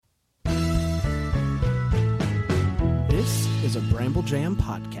is a Bramble Jam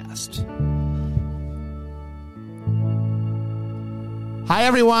podcast. Hi,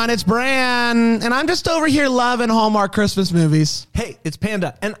 everyone. It's Bran, and I'm just over here loving Hallmark Christmas movies. Hey, it's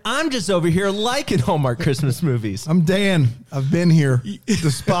Panda, and I'm just over here liking Hallmark Christmas movies. I'm Dan. I've been here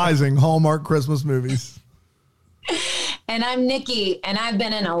despising Hallmark Christmas movies. And I'm Nikki, and I've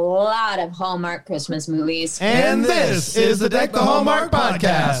been in a lot of Hallmark Christmas movies. And this is the Deck the Hallmark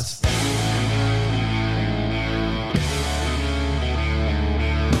podcast.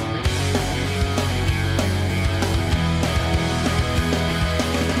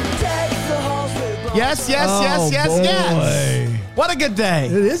 Yes. Boy. What a good day.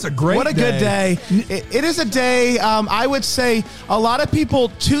 It is a great day. What a good day. It is a day, I would say, a lot of people,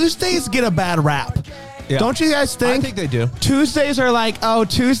 Tuesdays get a bad rap. Yeah. Don't you guys think? I think they do. Tuesdays are like, oh,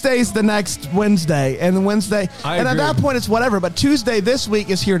 Tuesday's the next Wednesday, and Wednesday. And at that point, it's whatever. But Tuesday this week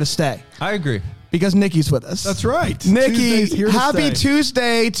is here to stay. I agree. Because Nikki's with us. That's right. Nikki, Tuesday's here to happy stay.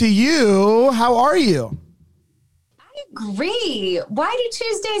 Tuesday to you. How are you? I agree. Why do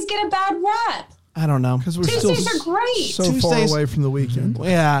Tuesdays get a bad rap? I don't know. Because we're Tuesdays still are great. so far Tuesdays- away from the weekend.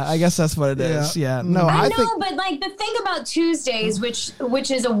 Yeah, I guess that's what it is. Yeah. No, I I know, think. but like the thing about Tuesdays,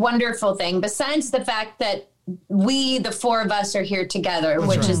 which is a wonderful thing, besides the fact that we, the four of us, are here together,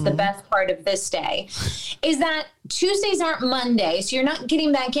 which is the best part of this day, is that Tuesdays aren't Monday, so you're not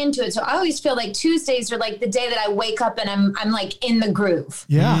getting back into it. So I always feel like Tuesdays are like the day that I wake up and I'm like in the groove.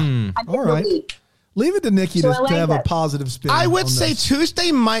 Yeah. I'm All in the right. week. Leave it to Nikki So to I like have a that. positive spin. I would on say this.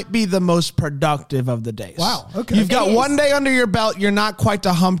 Tuesday might be the most productive of the days. Wow, okay. You've got It is. one day under your belt. You're not quite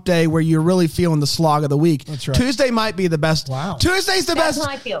to hump day where you're really feeling the slog of the week. That's right. Tuesday might be the best. Wow. Tuesday's the That's best.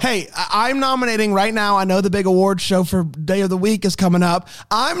 how I feel. Hey, I'm nominating right now. I know the big award show for Day of the Week is coming up.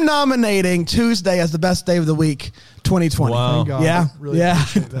 I'm nominating Tuesday as the best day of the week, 2020. Wow. Thank God. Yeah. Really Yeah.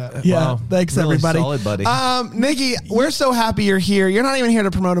 appreciate that. Yeah. Wow. Thanks, Really everybody. solid, buddy. Nikki, we're so happy you're here. You're not even here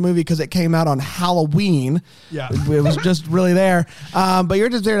to promote a movie because it came out on Halloween. Yeah. It was just really there. But you're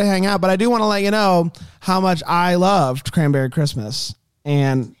just there to hang out. But I do want to let you know how much I loved Cranberry Christmas.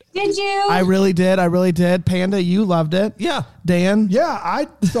 And Did you? I really did. Panda, you loved it. Yeah. Dan? Yeah, I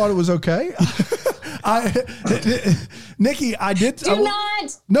thought it was okay. Nikki, I did. Do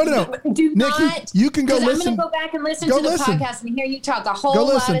not. No. Do Nikki, not. you can go 'Cause listen. I'm going to go back and listen Go to the listen. podcast and hear you talk a whole Go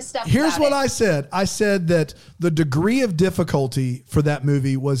lot listen. of stuff Here's about what it. I said. I said that the degree of difficulty for that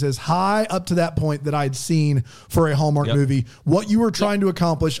movie was as high up to that point that I'd seen for a Hallmark movie. What you were trying to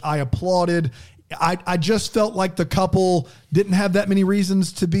accomplish, I applauded. I just felt like the couple didn't have that many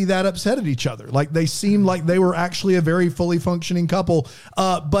reasons to be that upset at each other. Like they seemed like they were actually a very fully functioning couple.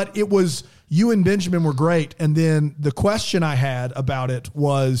 But it was, you and Benjamin were great. And then the question I had about it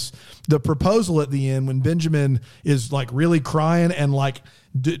was the proposal at the end when Benjamin is like really crying and like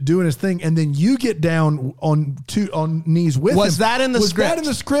doing his thing. And then you get down on knees with him. Was that in the Was script? that in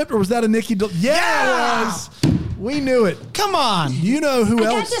the script or was that a Nikki? Yeah, it was. We knew it. Come on. You know who I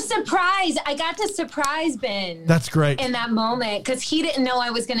else? got to surprise Ben. That's great. In that moment, because he didn't know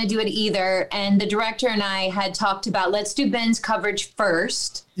I was going to do it either. And the director and I had talked about, let's do Ben's coverage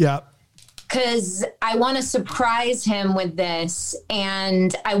first. Yeah. Because I want to surprise him with this,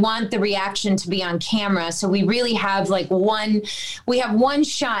 and I want the reaction to be on camera. So we really have one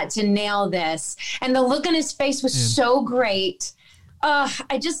shot to nail this. And the look on his face was so great.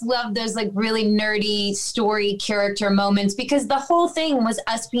 I just love those like really nerdy story character moments because the whole thing was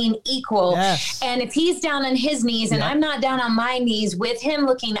us being equal. Yes. And if he's down on his knees and I'm not down on my knees with him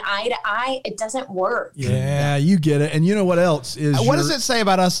looking eye to eye, it doesn't work. Yeah, you get it. And you know what else is? What does it say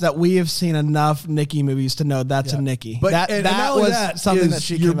about us that we have seen enough Nikki movies to know that's a Nikki? But that and not only was that something is that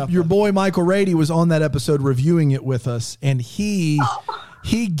she your, came up your with. boy Michael Rady was on that episode reviewing it with us, and he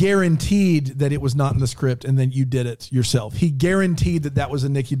guaranteed that it was not in the script, and then you did it yourself. He guaranteed that was a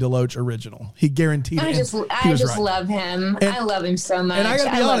Nikki DeLoach original. He guaranteed it. I just love him. And- I love him so much. And I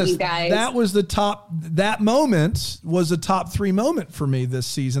gotta be love honest, you guys. that was that moment was a top 3 moment for me this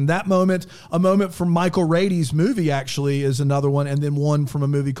season. That moment, a moment from Michael Rady's movie actually is another one, and then one from a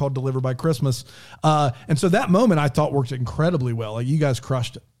movie called Delivered by Christmas. And so that moment I thought worked incredibly well. Like, you guys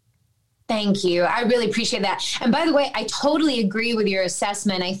crushed it. Thank you. I really appreciate that. And by the way, I totally agree with your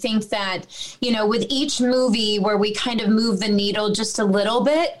assessment. I think that, with each movie where we kind of move the needle just a little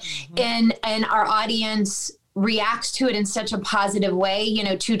bit and our audience reacts to it in such a positive way.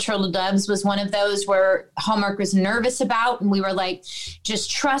 Two Turtle Doves was one of those where Hallmark was nervous about, and we were like, just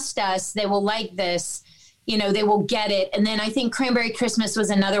trust us. They will like this. They will get it. And then I think Cranberry Christmas was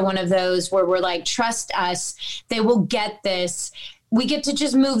another one of those where we're like, trust us. They will get this. We get to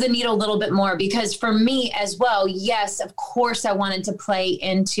just move the needle a little bit more because for me as well, yes, of course, I wanted to play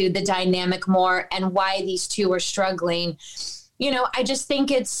into the dynamic more and why these two are struggling. I just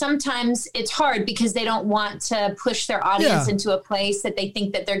think sometimes it's hard because they don't want to push their audience into a place that they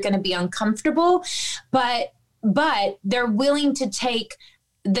think that they're going to be uncomfortable, but they're willing to take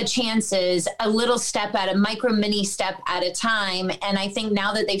the chances a little step at a mini step at a time. And I think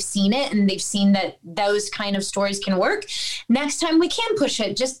now that they've seen it and they've seen that those kind of stories can work, next time we can push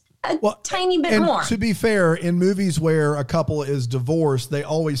it just a tiny bit more. To be fair, in movies where a couple is divorced, they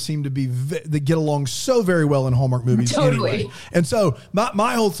always seem to be, they get along so very well in Hallmark movies. Totally. Anyway. And so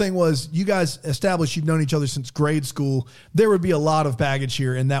my whole thing was, you guys established you've known each other since grade school. There would be a lot of baggage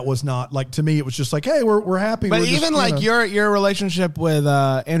here. And that was not like, to me, it was just like, hey, we're happy. But we're even just, your relationship with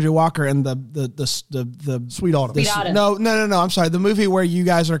Andrew Walker and the Sweet Autumn. No. I'm sorry. The movie where you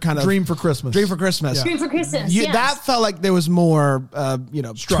guys are kind of Dream for Christmas. Dream for Christmas. Dream for Christmas. That felt like there was more,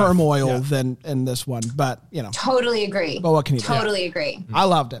 turmoil than in this one, but totally agree. But what can you do? Totally agree. I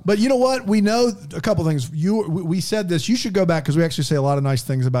loved it. But you know what? We know a couple things. We said this. You should go back because we actually say a lot of nice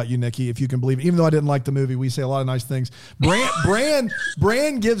things about you, Nikki, if you can believe it. Even though I didn't like the movie, we say a lot of nice things.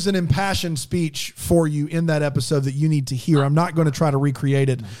 Brand gives an impassioned speech for you in that episode that you need to hear. I'm not going to try to recreate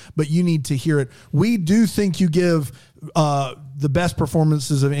it, but you need to hear it. We do think you give the best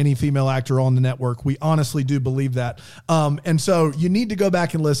performances of any female actor on the network. We honestly do believe that. And so you need to go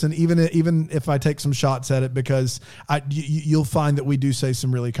back and listen, even if I take some shots at it, because you'll find that we do say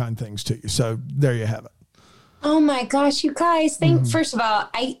some really kind things to you. So there you have it. Oh my gosh, you guys. First of all,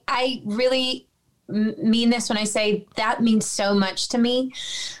 I really mean this when I say that means so much to me.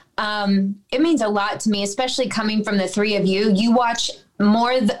 It means a lot to me, especially coming from the three of you. You watch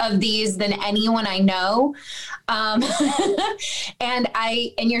more of these than anyone I know. And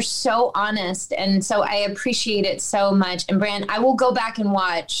you're so honest. And so I appreciate it so much. And Brand, I will go back and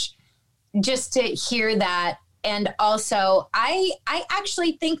watch just to hear that. And also I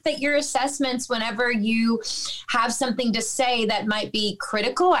actually think that your assessments, whenever you have something to say that might be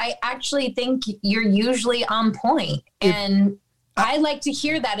critical, I actually think you're usually on point. And I like to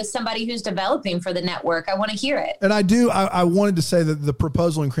hear that as somebody who's developing for the network. I want to hear it. And I do. I wanted to say that the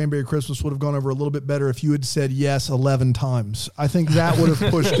proposal in Cranberry Christmas would have gone over a little bit better if you had said yes 11 times. I think that would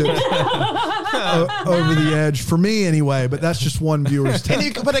have pushed it over the edge for me anyway, but that's just one viewer's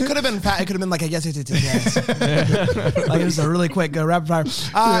take. But it could have been it could have been like a yes. Like it was a really quick rapid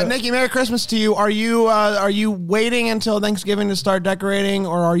fire. Nikki, Merry Christmas to you. Are you waiting until Thanksgiving to start decorating,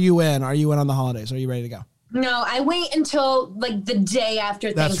 or are you in? Are you in on the holidays? Are you ready to go? No, I wait until like the day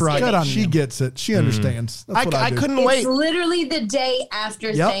after That's Thanksgiving. right. She gets it. She understands. That's what I do. couldn't wait. It's literally the day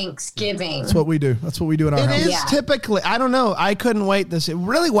after Thanksgiving. That's what we do. That's what we do in our house. It is typically. I don't know. I couldn't wait.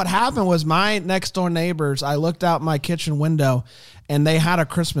 Really what happened was my next door neighbors, I looked out my kitchen window and they had a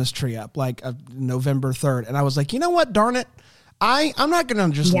Christmas tree up like November 3rd. And I was like, you know what? Darn it. I'm not going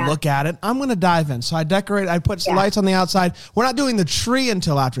to just look at it. I'm going to dive in. So I decorate. I put some lights on the outside. We're not doing the tree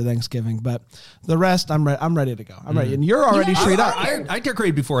until after Thanksgiving, but the rest, I'm ready to go. I'm ready. And you're already treed up. I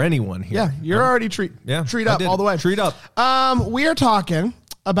decorate before anyone here. Yeah, you're already treed up all the way. Treed up. We are talking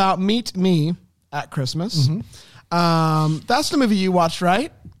about Meet Me at Christmas. That's the movie you watched,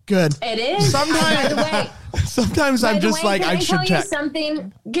 right? Good. It is. Sometimes, by the way, sometimes I'm just like, I should check.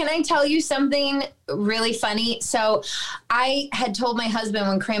 Can I tell you something really funny? So I had told my husband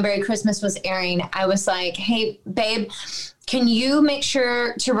when Cranberry Christmas was airing, I was like, hey, babe, can you make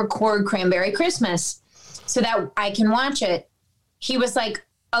sure to record Cranberry Christmas so that I can watch it? He was like,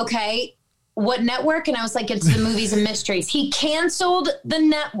 okay, what network? And I was like, it's the Movies and Mysteries. He canceled the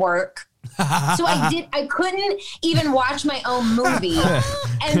network. So I couldn't even watch my own movie.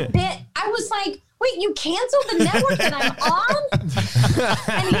 And then I was like, wait, you canceled the network that I'm on?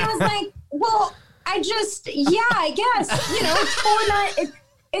 And he was like, well, I guess,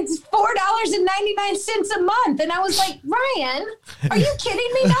 it's $4.99 a month. And I was like, Ryan, are you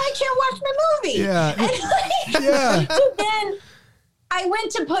kidding me? Now I can't watch my movie. Yeah. So then I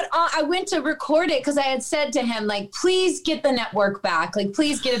went to record it because I had said to him, like, please get the network back. Like,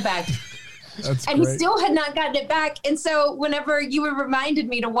 please get it back. That's and great. He still had not gotten it back. And so whenever you reminded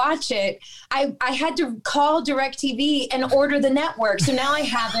me to watch it, I had to call DirecTV and order the network. So now I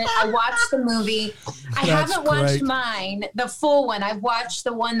have it. I watched the movie. I haven't watched mine, the full one. I've watched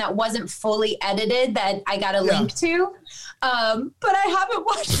the one that wasn't fully edited that I got a link to. But I haven't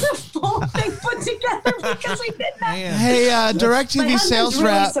watched the full thing put together because we didn't have. Hey, DirecTV sales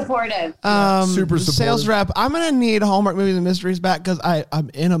really rep. Supportive. Super supportive. Sales rep. I'm going to need Hallmark Movies and Mysteries back because I'm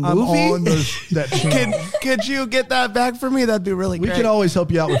in a movie. That channel. Could you get that back for me? That'd be really great. We can always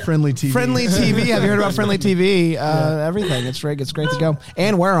help you out with Friendly TV. Friendly TV. Have you heard about Friendly TV? Everything. It's great to go.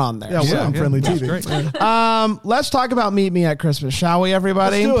 And we're on there. Yeah, we're on Friendly TV. Great. God. Let's talk about Meet Me at Christmas, shall we,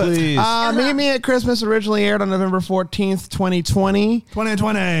 everybody? Let's do it. Please. Meet Me at Christmas originally aired on November 14th, 2020.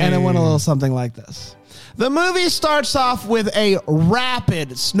 2020. And it went a little something like this. The movie starts off with a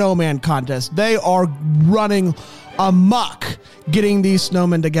rapid snowman contest. They are running amok getting these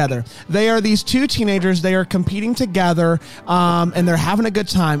snowmen together. They are these two teenagers. They are competing together, and they're having a good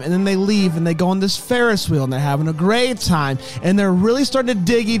time. And then they leave and they go on this Ferris wheel and they're having a great time. And they're really starting to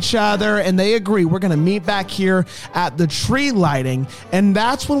dig each other. And they agree, we're going to meet back here at the tree lighting. And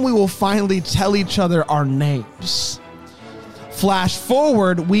that's when we will finally tell each other our names. Flash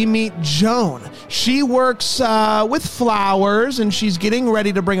forward, we meet Joan. She works with flowers, and she's getting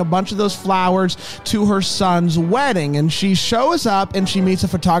ready to bring a bunch of those flowers to her son's wedding. And she shows up, and she meets a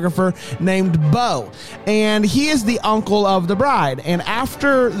photographer named Bo. And he is the uncle of the bride. And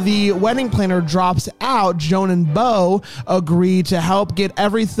after the wedding planner drops out, Joan and Bo agree to help get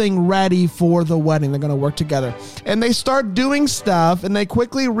everything ready for the wedding. They're going to work together. And they start doing stuff, and they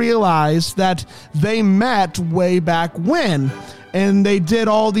quickly realize that they met way back when. And they did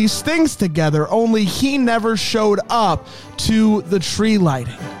all these things together, only he never showed up to the tree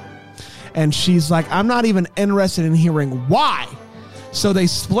lighting. And she's like, I'm not even interested in hearing why. So they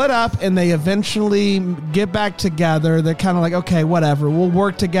split up and they eventually get back together. They're kind of like, okay, whatever, we'll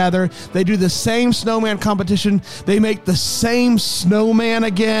work together. They do the same snowman competition. They make the same snowman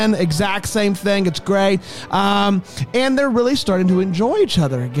again, exact same thing. It's great. And they're really starting to enjoy each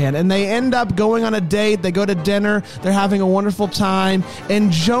other again. And they end up going on a date. They go to dinner. They're having a wonderful time.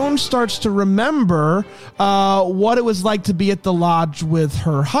 And Joan starts to remember what it was like to be at the lodge with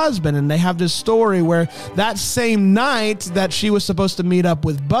her husband. And they have this story where that same night that she was supposed to meet up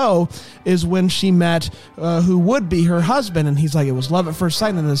with Bo is when she met who would be her husband. And he's like, it was love at first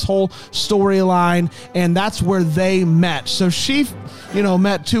sight, and this whole storyline, and that's where they met. So she,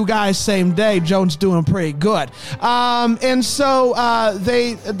 met two guys same day. Joan's doing pretty good. And so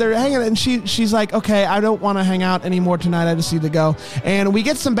they're hanging out, and she's like, okay, I don't want to hang out anymore tonight. I just need to go. And we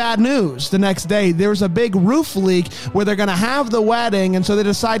get some bad news the next day. There's a big roof leak where they're going to have the wedding, and so they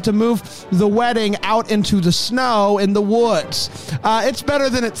decide to move the wedding out into the snow in the woods. It's better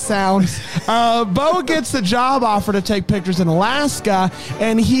than it sounds. Bo gets a job offer to take pictures in Alaska,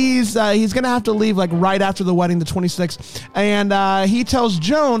 and he's going to have to leave like right after the wedding, the 26th. And he tells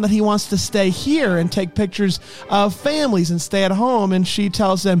Joan that he wants to stay here and take pictures of families and stay at home. And she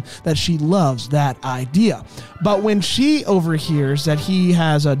tells him that she loves that idea. But when she overhears that he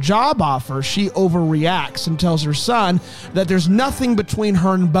has a job offer, she overreacts and tells her son that there's nothing between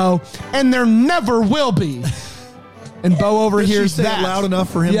her and Bo, and there never will be. And Bo overhears Did she say that it loud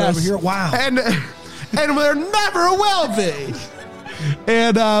enough for him to overhear. Wow. And there never will be.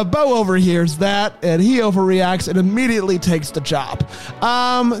 And Bo overhears that, and he overreacts and immediately takes the job.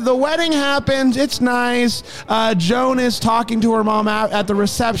 The wedding happens. It's nice. Joan is talking to her mom at the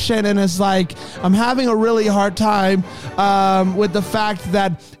reception and is like, I'm having a really hard time with the fact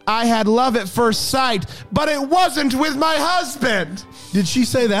that I had love at first sight, but it wasn't with my husband. Did she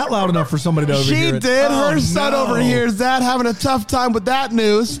say that loud enough for somebody to overhear She it? did. Her son overhears that, having a tough time with that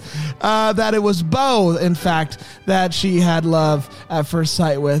news, that it was Bo, in fact, that she had love at first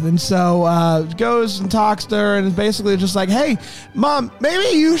sight with. And so goes and talks to her and is basically just like, hey, Mom,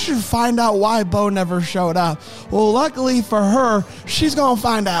 maybe you should find out why Bo never showed up. Well, luckily for her, she's going to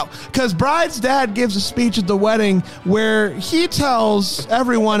find out, because Bride's dad gives a speech at the wedding where he tells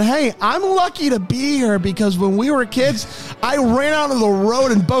everyone, hey, I'm lucky to be here because when we were kids, I ran out of the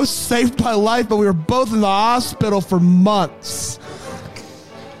road and both saved my life, but we were both in the hospital for months.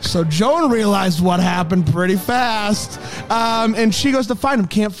 So Joan realized what happened pretty fast, and she goes to find him.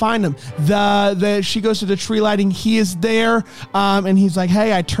 Can't find him. She goes to the tree lighting. He is there, and he's like,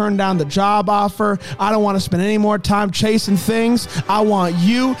 hey, I turned down the job offer. I don't want to spend any more time chasing things. I want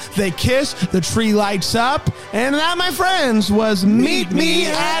you. They kiss. The tree lights up. And that, my friends, was Meet Me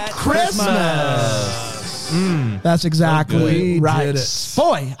at Christmas. That's exactly right. Did it.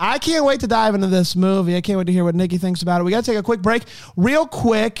 Boy, I can't wait to dive into this movie. I can't wait to hear what Nikki thinks about it. We got to take a quick break, real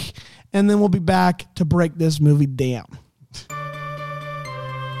quick, and then we'll be back to break this movie down.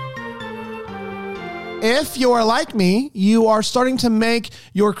 If you're like me, you are starting to make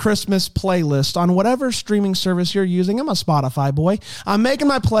your Christmas playlist on whatever streaming service you're using. I'm a Spotify boy. I'm making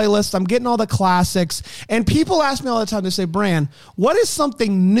my playlist. I'm getting all the classics. And people ask me all the time, they say, Bran, what is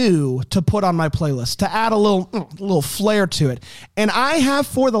something new to put on my playlist to add a little flair to it? And I have,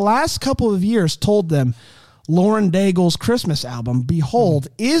 for the last couple of years, told them Lauren Daigle's Christmas album, Behold,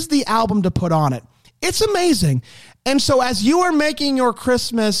 is the album to put on it. It's amazing. And so as you are making your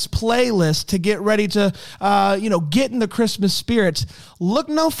Christmas playlist to get ready to, get in the Christmas spirit, look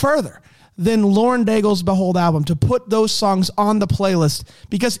no further than Lauren Daigle's Behold album to put those songs on the playlist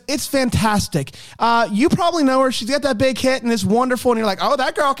because it's fantastic. You probably know her. She's got that big hit and it's wonderful. And you're like, oh,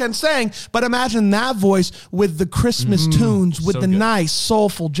 that girl can sing. But imagine that voice with the Christmas tunes, with the nice,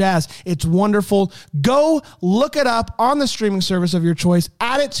 soulful jazz. It's wonderful. Go look it up on the streaming service of your choice.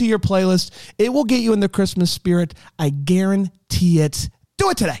 Add it to your playlist. It will get you in the Christmas spirit. I guarantee it. Do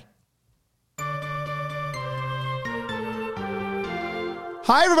it today.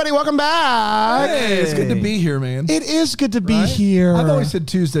 Hi, everybody. Welcome back. Hey, it's good to be here, man. It is good to be here. I've always said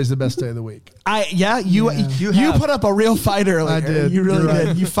Tuesday's the best day of the week. You put up a real fight earlier. I did. You really You're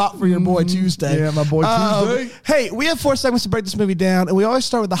did. You fought for your boy Tuesday. Yeah, my boy Tuesday. Hey, we have 4 segments to break this movie down, and we always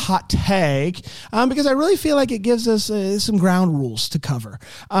start with the hot take because I really feel like it gives us some ground rules to cover.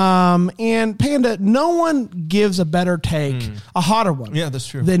 And Panda, no one gives a better take, a hotter one. Yeah, that's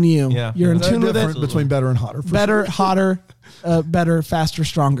true. Than you. Yeah. You're in tune with it. Difference between better and hotter. Better, hotter. Better, faster,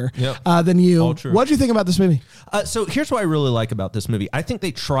 stronger Yep. than you. All true. What do you think about this movie? So here's what I really like about this movie. I think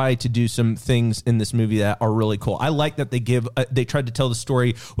they try to do some things in this movie that are really cool. I like that they tried to tell the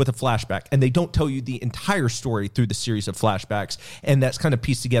story with a flashback, and they don't tell you the entire story through the series of flashbacks, and that's kind of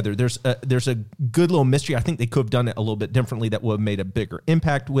pieced together. There's a good little mystery. I think they could have done it a little bit differently that would have made a bigger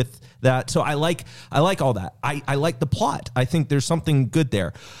impact with that. So I like all that. I like the plot. I think there's something good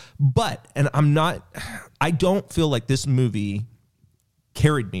there. But, I don't feel like this movie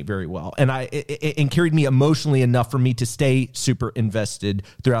carried me very well, and and carried me emotionally enough for me to stay super invested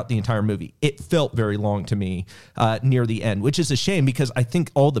throughout the entire movie. It felt very long to me near the end, which is a shame because I think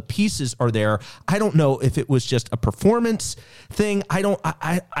all the pieces are there. I don't know if it was just a performance thing. I don't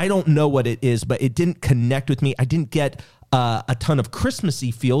know what it is, but it didn't connect with me. I didn't get a ton of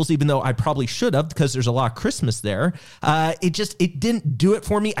Christmassy feels, even though I probably should have because there's a lot of Christmas there. It didn't do it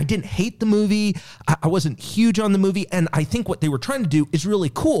for me. I didn't hate the movie. I wasn't huge on the movie. And I think what they were trying to do is really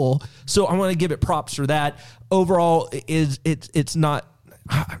cool. So I want to give it props for that. Overall, it's not,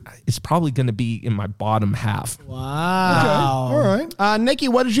 it's probably going to be in my bottom half. Wow. Okay. All right. Nikki,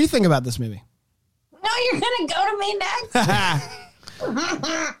 what did you think about this movie? No, you're going to go to me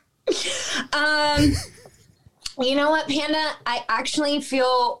next. You know what, Panda? I actually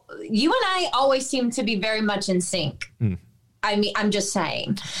feel you and I always seem to be very much in sync. I mean, I'm just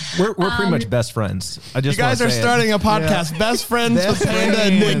saying. We're pretty much best friends. You guys are starting a podcast. Best friends with Panda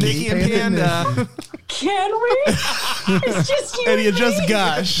and Nikki and Panda. Can we? It's just you And you just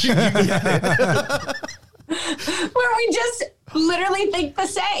gush. Where we just literally think the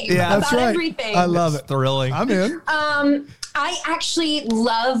same about everything. I love it. Thrilling. I'm in. I actually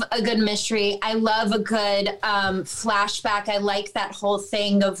love a good mystery. I love a good flashback. I like that whole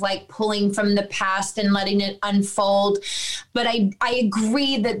thing of like pulling from the past and letting it unfold. But I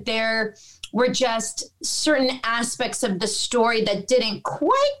agree that there were just certain aspects of the story that didn't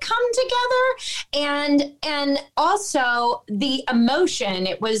quite come together. And also the emotion,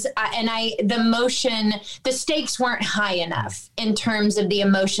 it was, the stakes weren't high enough in terms of the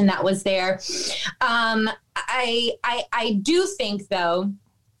emotion that was there. I do think though,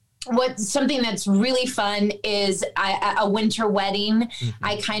 something that's really fun is a winter wedding. Mm-hmm.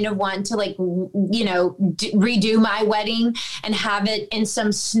 I kind of want to redo my wedding and have it in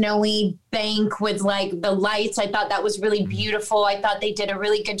some snowy bank with like the lights. I thought that was really beautiful. I thought they did a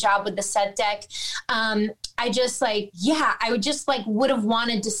really good job with the set deck. I would have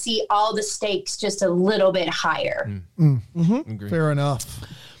wanted to see all the stakes just a little bit higher. Mm-hmm. Fair enough.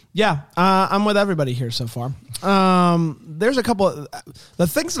 Yeah, I'm with everybody here so far. There's a couple of the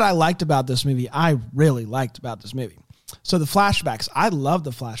things that I liked about this movie. I really liked about this movie. So the flashbacks, I love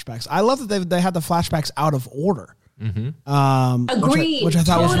the flashbacks. I love that they had the flashbacks out of order. Mm-hmm. Agreed. Which I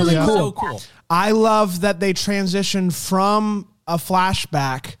thought was really cool. So cool. I love that they transitioned from a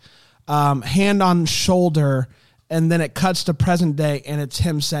flashback, hand on shoulder, and then it cuts to present day, and it's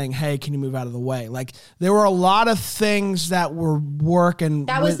him saying, "Hey, can you move out of the way?" Like there were a lot of things that were working.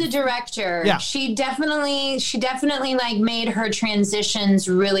 That was the director. Yeah. She definitely like made her transitions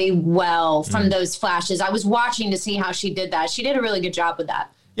really well from those flashes. I was watching to see how she did that. She did a really good job with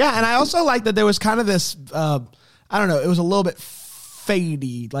that. Yeah, and I also like that there was kind of this. I don't know. It was a little bit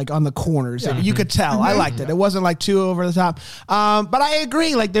fadey, like on the corners. Yeah. You could tell. I liked it. It wasn't like too over the top. But I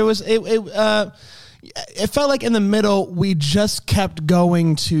agree. Like there was it felt like in the middle, we just kept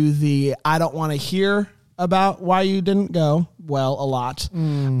going to the, I don't want to hear about why you didn't go. Well, a lot.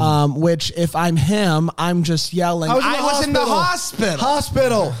 Which if I'm him, I'm just yelling. I was in the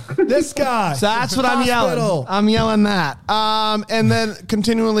hospital. This guy. So that's what I'm yelling. I'm yelling that. And then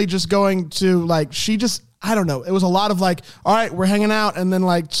continually just going to like, I don't know. It was a lot of like, all right, we're hanging out, and then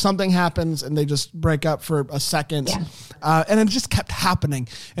like something happens, and they just break up for a second, and it just kept happening.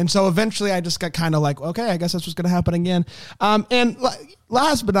 And so eventually, I just got kind of like, okay, I guess that's what's going to happen again. And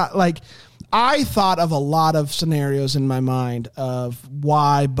last but not like, I thought of a lot of scenarios in my mind of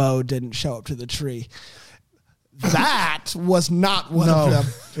why Bo didn't show up to the tree. That was not one of them.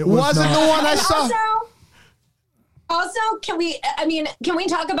 It wasn't the one I saw. Also, can we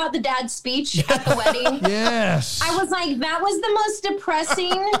talk about the dad's speech at the wedding? Yes. I was like, that was the most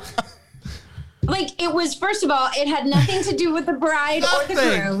depressing. Like, it was, first of all, it had nothing to do with the bride or the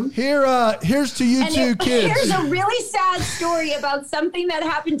groom. Here's to you two kids. Here's a really sad story about something that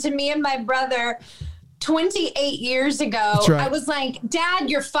happened to me and my brother 28 years ago. That's right. I was like, Dad,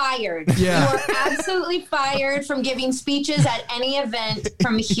 you're fired. Yeah. You are absolutely fired from giving speeches at any event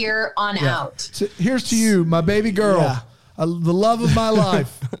from here on out. So here's to you, my baby girl, the love of my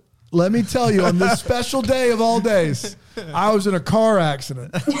life. Let me tell you, on this special day of all days, I was in a car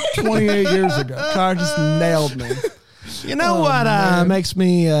accident 28 years ago. Car just nailed me. You know what makes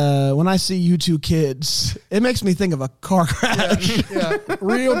me, when I see you two kids, it makes me think of a car crash. Yeah.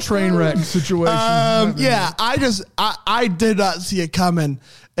 Real train wreck situation. I did not see it coming.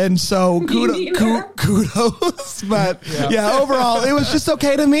 And so kudos, but overall it was just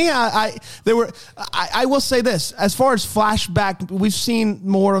okay to me. I will say this, as far as flashback, we've seen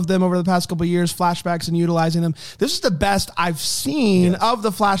more of them over the past couple of years, flashbacks and utilizing them. This is the best I've seen of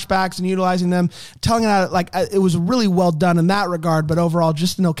the flashbacks and utilizing them, telling it out like it was really well done in that regard, but overall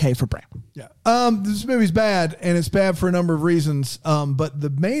just an okay for Bram. Yeah. This movie's bad, and it's bad for a number of reasons. But the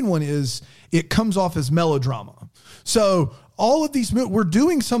main one is it comes off as melodrama. So all of these we're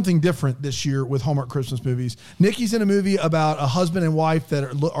doing something different this year with Hallmark Christmas movies. Nikki's in a movie about a husband and wife that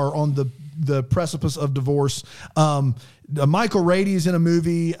are on the precipice of divorce. Michael Rady's in a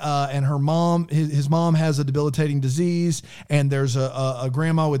movie, and her mom, his mom has a debilitating disease, and there's a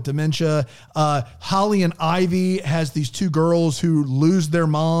grandma with dementia. Holly and Ivy has these two girls who lose their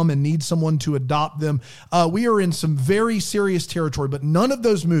mom and need someone to adopt them. We are in some very serious territory, but none of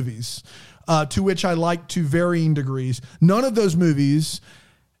those movies, to which I like to varying degrees, none of those movies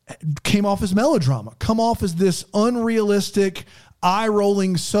came off as melodrama, come off as this unrealistic,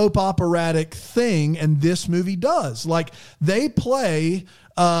 eye-rolling soap operatic thing, and this movie does. Like, they play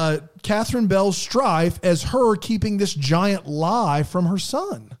Catherine Bell's strife as her keeping this giant lie from her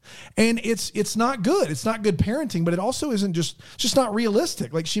son. And it's not good. It's not good parenting, but it also isn't just not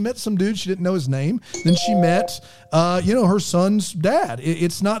realistic. Like, she met some dude, she didn't know his name. Then she met, her son's dad.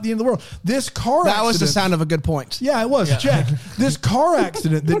 It's not the end of the world. This car accident. That was the sound of a good point. Yeah, it was. Yeah. Jack, this car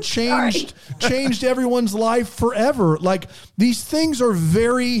accident that changed everyone's life forever. Like, these things are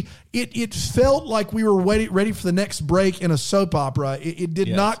very, it felt like we were ready for the next break in a soap opera. It did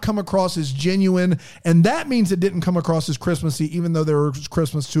not come across as genuine, and that means it didn't come across as Christmassy, even though there were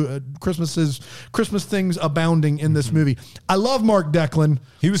Christmas things abounding in this movie. I love Mark Declan.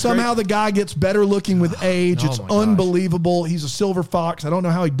 Somehow the guy gets better looking with age. It's unbelievable. He's a silver fox. I don't know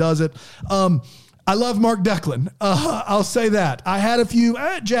how he does it. I love Mark Declan. I'll say that. I had a few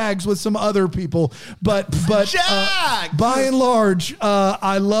jags with some other people, but by and large,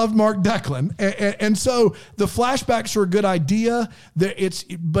 I love Mark Declan. And so the flashbacks are a good idea.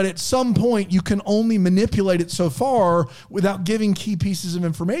 But at some point, you can only manipulate it so far without giving key pieces of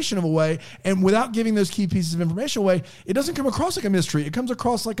information away. And without giving those key pieces of information away, it doesn't come across like a mystery. It comes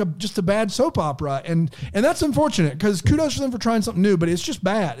across like just a bad soap opera. And that's unfortunate, because kudos for them for trying something new, but it's just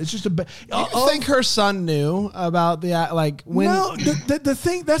bad. It's just a bad. You think her son knew about the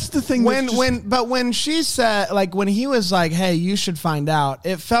thing that's the thing when she said, like, when he was like, hey, you should find out,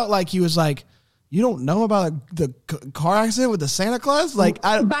 it felt like he was like, you don't know about the car accident with the Santa Claus? Like,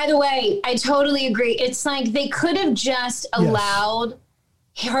 by the way, I totally agree. It's like they could have just allowed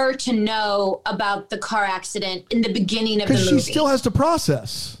her to know about the car accident in the beginning of the movie. Because she still has to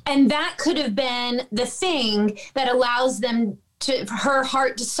process. And that could have been the thing that allows them her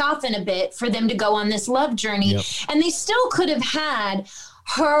heart to soften a bit for them to go on this love journey. Yep. And they still could have had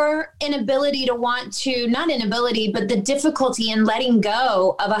her inability to want to, not inability, but the difficulty in letting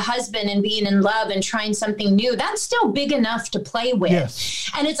go of a husband and being in love and trying something new. That's still big enough to play with.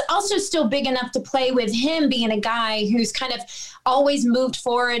 Yes. And it's also still big enough to play with him being a guy who's kind of always moved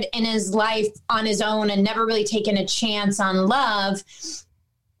forward in his life on his own and never really taken a chance on love.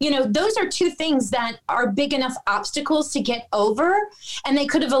 You know, those are two things that are big enough obstacles to get over. And they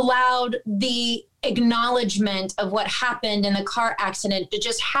could have allowed the acknowledgement of what happened in the car accident to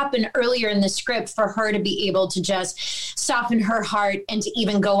just happen earlier in the script for her to be able to just soften her heart and to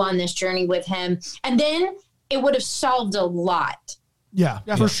even go on this journey with him. And then it would have solved a lot. Yeah,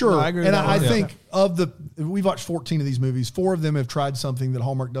 Yeah. for sure. No, I agree with and that I one. think we've watched 14 of these movies. 4 of them have tried something that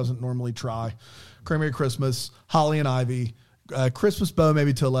Hallmark doesn't normally try. Cranberry Christmas, Holly and Ivy, Christmas Bow,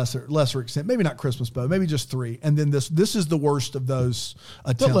 maybe to a lesser extent, maybe not Christmas Bow, maybe just 3. And then this is the worst of those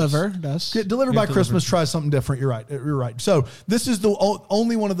attempts. Deliver by Christmas tries something different. You're right. So this is the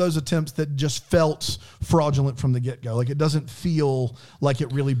only one of those attempts that just felt fraudulent from the get-go. Like, it doesn't feel like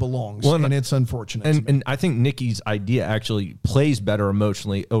it really belongs. Well, and it's unfortunate. And I think Nikki's idea actually plays better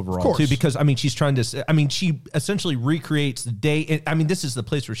emotionally overall too, because she's trying to, she essentially recreates the day. This is the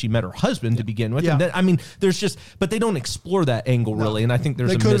place where she met her husband to begin with. Yeah. And then, there's just, but they don't explore that angle really. And I think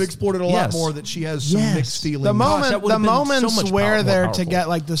they could have explored it a lot more, that she has some mixed feelings. The moments so where they're powerful. to get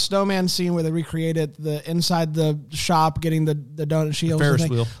like the snowman scene where they recreated the inside the shop, getting the donut shields, Ferris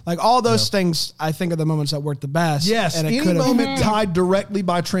and wheel. Like all those things, I think are the moments that work the best. Yes, and any moment tied directly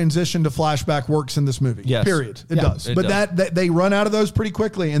by transition to flashback works in this movie. Yes. Period. It does. But that they run out of those pretty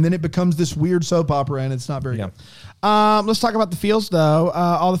quickly, and then it becomes this weird soap opera, and it's not very good. Let's talk about the feels, though.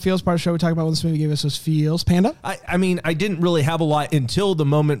 All the feels part of the show we talked about when this movie gave us those feels. Panda? I didn't really have a lot until the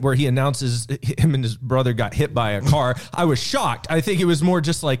moment where he announces him and his brother got hit by a car. I was shocked. I think it was more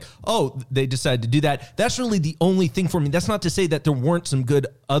just like, oh, they decided to do that. That's really the only thing for me. That's not to say that there weren't some good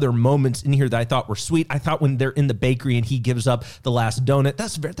other moments in here that I thought were sweet. I thought when they're in the bakery and he gives up the last donut,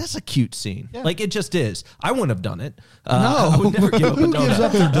 that's a cute scene. Yeah. Like, it just is. I wouldn't have done it. No. I would never give up a donut. Who gives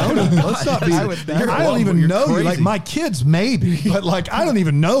up their donut? Let's not be. I don't even know you. Like, my kids maybe, but like, I don't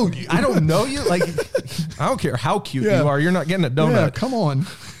even know you. I don't know you. Like, I don't care how cute you are. You're not getting a donut. Yeah, come on.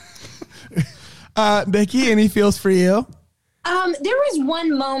 Nikki, any feels for you? There was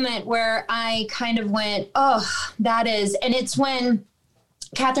one moment where I kind of went, oh, that is, and it's when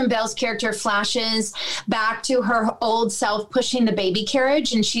Catherine Bell's character flashes back to her old self pushing the baby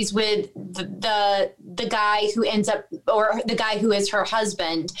carriage, and she's with the guy who ends up, or the guy who is her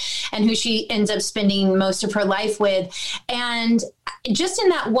husband and who she ends up spending most of her life with. And just in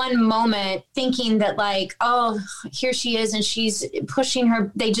that one moment, thinking that like, oh, here she is and she's pushing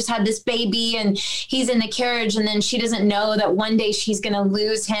her, they just had this baby and he's in the carriage, and then she doesn't know that one day she's going to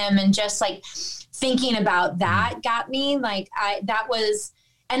lose him. And just like thinking about that got me like, that was,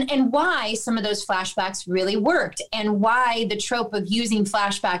 and why some of those flashbacks really worked, and why the trope of using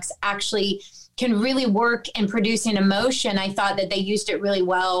flashbacks actually can really work in producing emotion. I thought that they used it really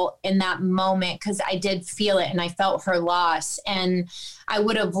well in that moment, because I did feel it and I felt her loss, and I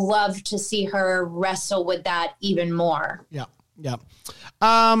would have loved to see her wrestle with that even more. Yeah.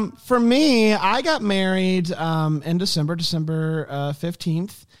 For me, I got married in December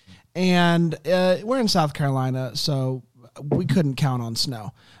 15th, and we're in South Carolina, so we couldn't count on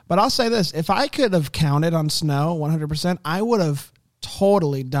snow. But I'll say this, if I could have counted on snow 100%, I would have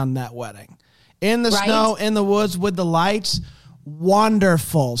totally done that wedding. In the snow, in the woods, with the lights,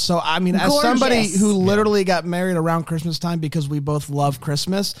 wonderful. So, as somebody who literally got married around Christmas time because we both love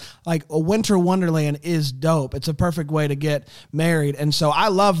Christmas, like a winter wonderland is dope. It's a perfect way to get married. And so I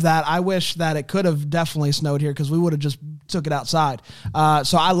love that. I wish that it could have definitely snowed here because we would have just took it outside.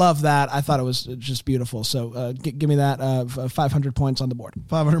 So I love that. I thought it was just beautiful. So give me that 500 points on the board.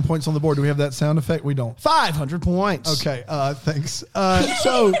 500 points on the board. Do we have that sound effect? We don't. 500 points. Okay. Thanks.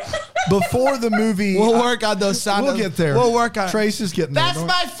 So before the movie, we'll work on those sound. We'll get there. We'll work on Trace is getting there. That's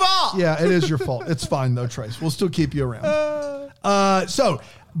my fault. Yeah, it is your fault. It's fine though, Trace. We'll still keep you around. So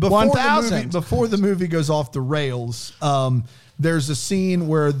before the movie goes off the rails, there's a scene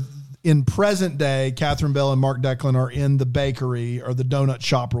where in present day, Catherine Bell and Mark Declan are in the bakery or the donut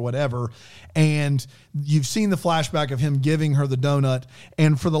shop or whatever, and you've seen the flashback of him giving her the donut.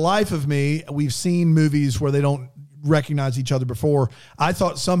 And for the life of me, we've seen movies where they don't recognize each other before. I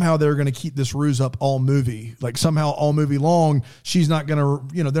thought somehow they were going to keep this ruse up all movie, like somehow all movie long, she's not going to,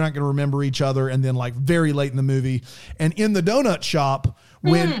 they're not going to remember each other. And then like very late in the movie and in the donut shop,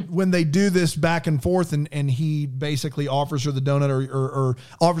 when they do this back and forth and he basically offers her the donut or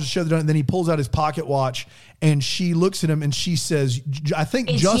offers to share the donut, and then he pulls out his pocket watch and she looks at him and she says, I think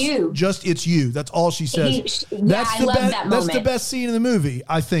it's you. That's all she says. I love that moment. That's the best scene in the movie,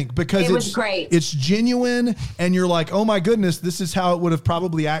 I think, because it was great. It's genuine and you're like, oh my goodness, this is how it would have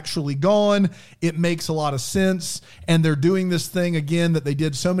probably actually gone. It makes a lot of sense. And they're doing this thing again that they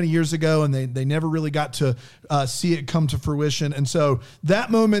did so many years ago and they never really got to see it come to fruition. And so that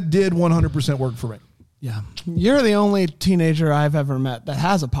moment did 100% work for me. Yeah. You're the only teenager I've ever met that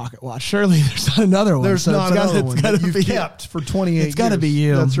has a pocket watch. Surely there's not another one. There's not another one that you've kept for 28 years. It's got to be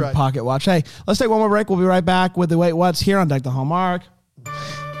you. That's right. Pocket watch. Hey, let's take one more break. We'll be right back with the Wait What's here on Deck the Hallmark.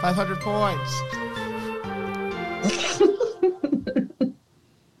 500 points.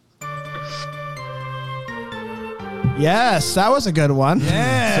 Yes, that was a good one.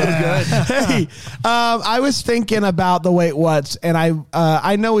 Yeah. So good. Hey, I was thinking about the wait what's, and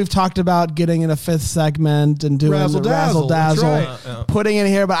I know we've talked about getting in a fifth segment and doing Razzle the dazzle. razzle dazzle, That's putting it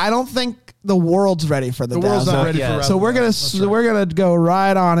here, but I don't think the world's ready for the world's dazzle. not ready Yeah. for razzle. So we're gonna go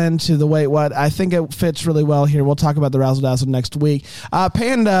right on into the wait what. I think it fits really well here. We'll talk about the razzle dazzle next week.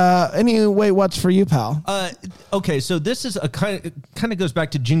 Panda, any wait what's for you, pal? Okay, so this is a kind of goes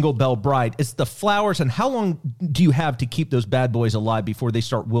back to Jingle Bell Bride. It's the flowers, and how long do you have to keep those bad boys alive before they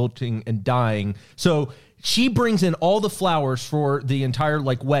start wilting and dying? So she brings in all the flowers for the entire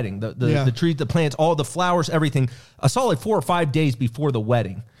wedding, the trees, the plants, all the flowers, everything. A solid 4 or 5 days before the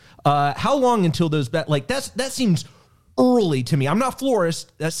wedding. How long until those that seems early to me. I'm not a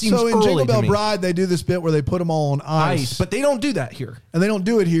florist. That seems So in early Jingle to Bell me. Bride, they do this bit where they put them all on ice. But they don't do that here. And they don't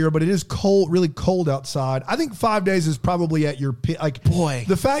do it here, but it is cold, really cold outside. I think 5 days is probably at your Boy.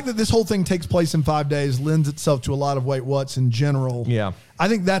 The fact that this whole thing takes place in 5 days lends itself to a lot of wait what's in general. Yeah. I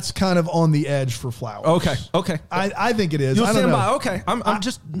think that's kind of on the edge for flowers. Okay. I think it is. You'll I don't stand know. by. Okay.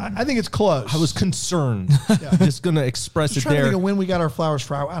 I think it's close. I was concerned. I'm just going to express just it trying to there. think of when we got our flowers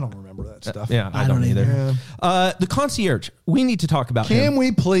for. I don't remember that stuff. Yeah, I don't either. The concierge, we need to talk about him. Can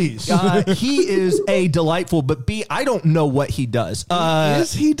we please? He is A, delightful, but B, I don't know what he does.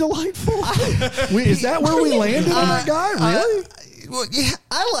 Is he delightful? Is that where we landed on that guy? Really? Well, yeah,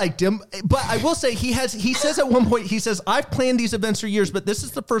 I liked him, but I will say he says at one point, he says, I've planned these events for years, but this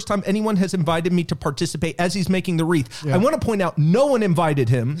is the first time anyone has invited me to participate as he's making the wreath. Yeah. I want to point out, no one invited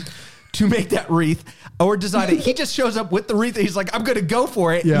him to make that wreath or design it. He just shows up with the wreath and he's like, I'm going to go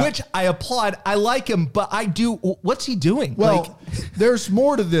for it, which I applaud. I like him, but what's he doing? Well, there's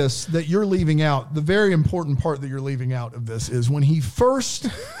more to this that you're leaving out. The very important part that you're leaving out of this is when he first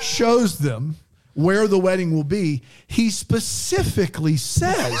shows them where the wedding will be, he specifically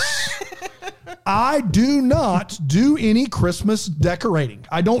says, I do not do any Christmas decorating.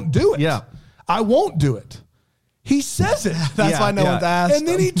 I don't do it. Yeah. I won't do it. He says it. That's why no one's asked. And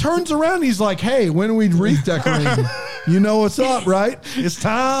then he turns around and he's like, hey, when are we wreath decorating? You know what's up, right? It's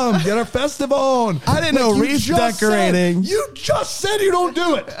time. Get our festive on. I didn't know you wreath just decorating. You just said you don't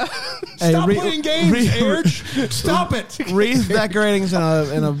do it. Stop playing games, Erge. Stop it. Wreath decorating's in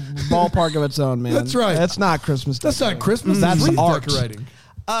a ballpark of its own, man. That's right. That's not Christmas. That's not Christmas. That's wreath art. decorating.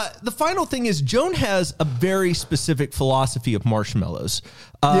 The final thing is Joan has a very specific philosophy of marshmallows.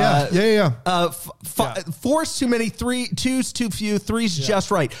 Four's too many, two's too few, three's just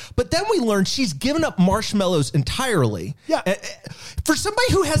right. But then we learned she's given up marshmallows entirely. Yeah. For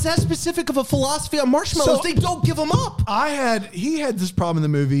somebody who has that specific of a philosophy on marshmallows, So- they don't give them up. He had this problem in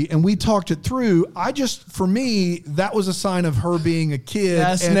the movie, and we talked it through. For me, that was a sign of her being a kid.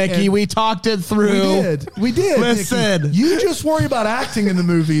 Yes, and- Nikki, and we talked it through. We did. Listen. Nikki. You just worry about acting in the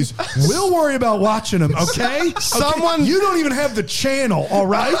movies. We'll worry about watching them, okay? Someone- You don't even have the channel, all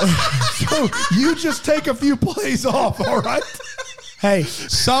right? So you just take a few plays off, all right? Hey,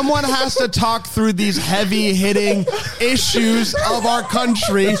 someone has to talk through these heavy-hitting issues of our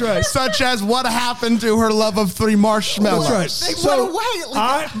country, That's right. such as what happened to her love of 3 marshmallows. That's right. They went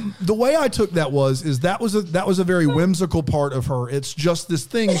away. The way I took that was that was a very whimsical part of her. It's just this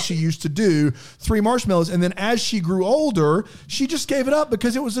thing she used to do, 3 marshmallows, and then as she grew older, she just gave it up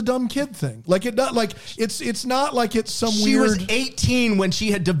because it was a dumb kid thing. It's not like it's some She weird. was 18 when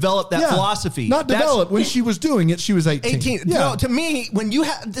she had developed that philosophy. Not developed. When she was doing it, she was 18. 18. Yeah. No, to me, when you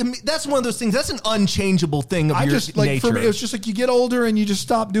have, that's one of those things. That's an unchangeable thing of your nature. For me, it was just like you get older and you just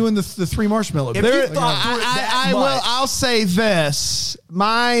stop doing the 3 marshmallows. If you thought through it that much. I'll say this.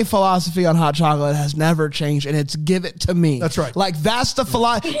 My philosophy on hot chocolate has never changed, and it's give it to me. That's right. That's the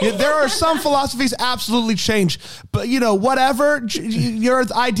philosophy. There are some philosophies absolutely change, but whatever your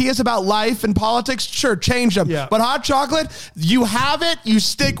ideas about life and politics, sure, change them. Yeah. But hot chocolate, you have it, you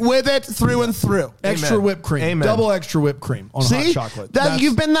stick with it through and through. Extra Amen. whipped cream. Amen. Double extra whipped cream on hot chocolate.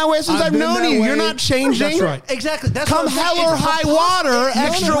 You've been that way since I've been known that you. way. You're not changing. That's right. Exactly. That's Come what I'm saying. hell or It's high preposterous. water,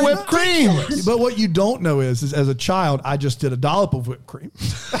 extra no, whipped cream. But what you don't know is as a child, I just did a dollop of whipped cream.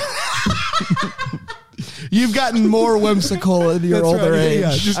 You've gotten more whimsical in your That's older right. age.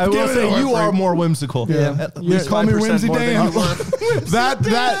 Yeah, just I will give it say a you whipped are cream. more whimsical. Yeah. At least Call me 5% Whimsy more than Dan. you were.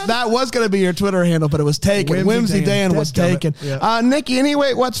 That was going to be your Twitter handle, but it was taken. Whimsy Dan was taken. Yeah. Nikki,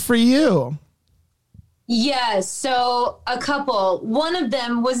 anyway, what's for you? Yes. So a couple. One of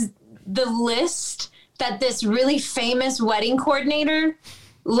them was the list that this really famous wedding coordinator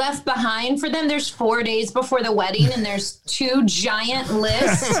left behind for them. There's 4 days before the wedding, and there's 2 giant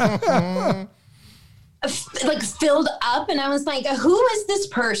lists filled up. And I was like, who is this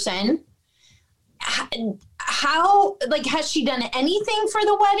person? how, like, has she done anything for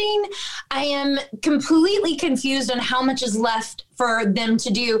the wedding? I am completely confused on how much is left for them to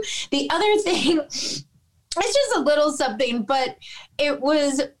do. The other thing, it's just a little something, but it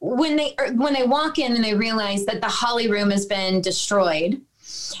was when they walk in and they realize that the holly room has been destroyed.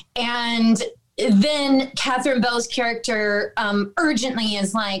 And then Catherine Bell's character urgently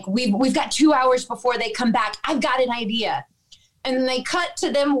is like, we've got 2 hours before they come back. I've got an idea. And they cut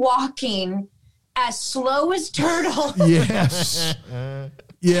to them walking as slow as turtles. Yes.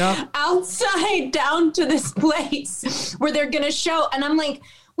 Yeah. Outside down to this place where they're going to show. And I'm like,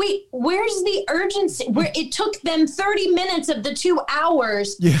 wait, where's the urgency? Where it took them 30 minutes of the 2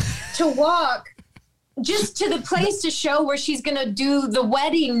 hours to walk just to the place to show where she's going to do the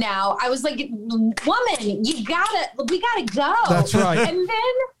wedding now. I was like, woman, we gotta go. That's right. And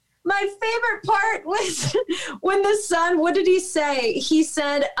then my favorite part was when the son, what did he say? He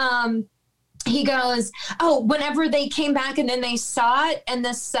said, he goes, oh, whenever they came back and then they saw it, and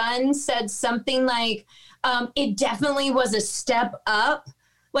the son said something like, it definitely was a step up.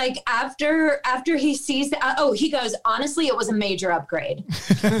 Like after he sees that, he goes, honestly, it was a major upgrade.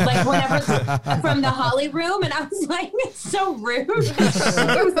 Like whenever from the holly room. And I was like, it's so rude.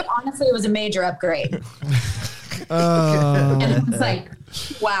 Honestly, it was a major upgrade. And it was like,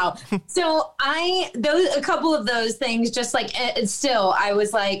 wow. So a couple of those things, just like still, I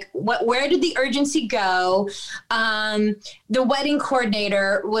was like, where did the urgency go? The wedding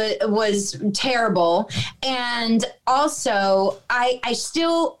coordinator was terrible. And also I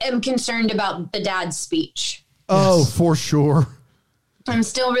still am concerned about the dad's speech. Oh, for sure. I'm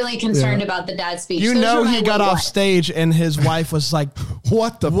still really concerned about the dad's speech. You know, he got off stage and his wife was like,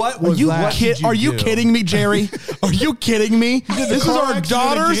 What are you kidding me, Jerry? Are you kidding me? This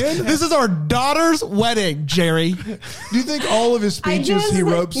is our daughter's wedding, Jerry. Do you think all of his speeches he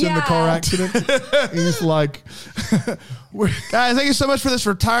ropes in the car accident? He's like, guys, thank you so much for this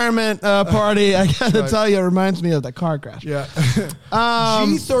retirement party. I gotta tell you, it reminds me of the car crash. Yeah.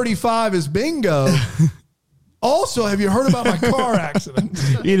 G35 is bingo. Also, have you heard about my car accident?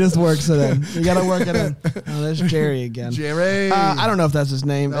 He just works it in. You got to work it in. Oh, there's Jerry again. Jerry. I don't know if that's his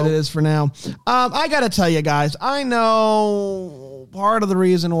name, but it is for now. I got to tell you guys, I know part of the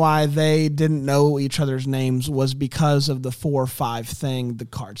reason why they didn't know each other's names was because of the 4-5 thing, the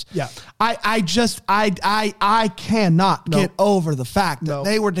cards. Yeah. I cannot get over the fact that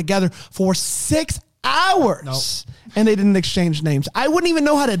they were together for 6 hours. And they didn't exchange names. I wouldn't even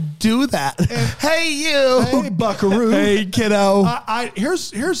know how to do that. Hey, you. Hey, buckaroo. Hey, kiddo.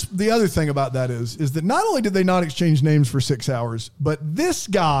 Here's the other thing about that is that not only did they not exchange names for 6 hours, but this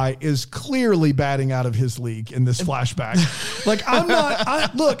guy is clearly batting out of his league in this flashback. Like, I'm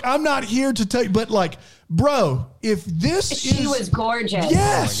not here to tell you, but like, bro, if she was gorgeous.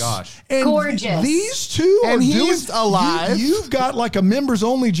 Yes. Oh my gosh. And gorgeous. These two and he's alive. You've got like a members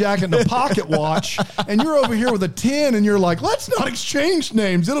only jacket and a pocket watch, and you're over here with a 10, and you're like, let's not exchange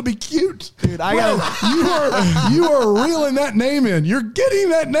names. It'll be cute. Dude, you are reeling that name in. You're getting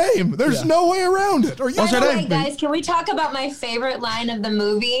that name. There's no way around it. By the way, guys, can we talk about my favorite line of the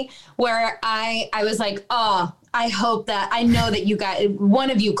movie where I was like, oh, I hope that I know that you guys, one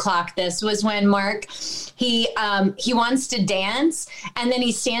of you clocked this, was when Mark, he wants to dance, and then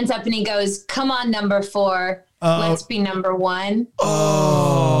he stands up and he goes, come on, number 4, let's be number 1. Oh,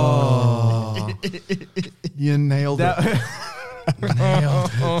 you nailed it.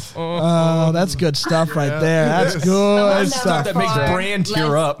 Oh, that's good stuff right there. That's good stuff. That makes Brand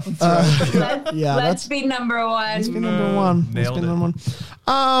tear up. Let's be number 1. Let's be number 1. Nailed it. Number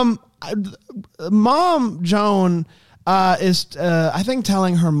 1. Mom Joan is, I think,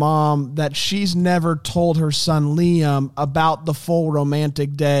 telling her mom that she's never told her son Liam about the full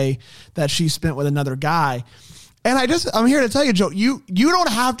romantic day that she spent with another guy. And I'm here to tell you, Joe, you don't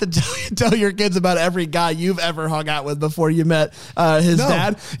have to tell your kids about every guy you've ever hung out with before you met his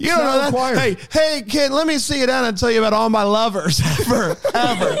dad. You don't know that. Required. Hey, kid, let me sit you down and tell you about all my lovers ever.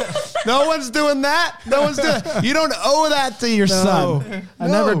 No one's doing that. No one's doing that. You don't owe that to your son. I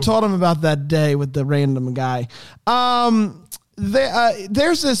never told him about that day with the random guy.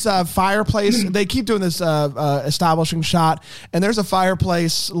 There's this fireplace. They keep doing this establishing shot, and there's a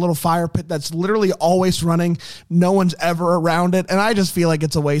fireplace, a little fire pit that's literally always running. No one's ever around it, and I just feel like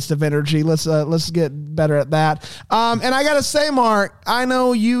it's a waste of energy. Let's get better at that. And I gotta say, Mark, I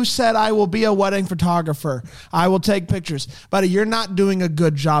know you said I will be a wedding photographer. I will take pictures, but you're not doing a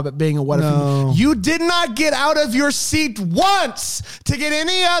good job at being a wedding photographer. You did not get out of your seat once to get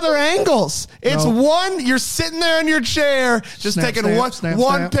any other angles. It's one. You're sitting there in your chair, just just Snap, taking snap, one snap,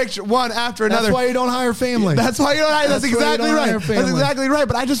 one snap. picture, one after another. That's why you don't hire family. That's why you don't hire. That's That's why you exactly don't right. hire That's family. exactly right.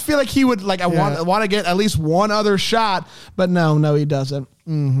 But I just feel like he would like. I want to get at least one other shot. But no, he doesn't.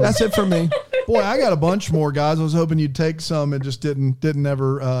 That's it for me. Boy, I got a bunch more, guys. I was hoping you'd take some. It just didn't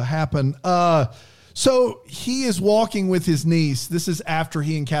ever happen. So he is walking with his niece. This is after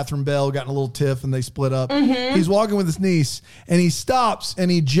he and Catherine Bell got in a little tiff and they split up. He's walking with his niece and he stops and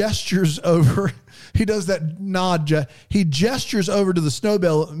he gestures over. He does that nod. He gestures over to the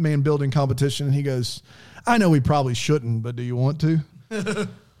snowman building competition and he goes, I know we probably shouldn't, but do you want to?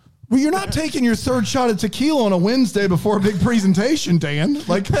 Well, you're not taking your third shot of tequila on a Wednesday before a big presentation, Dan.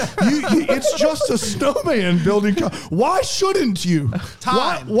 Like, it's just a snowman building. Why shouldn't you?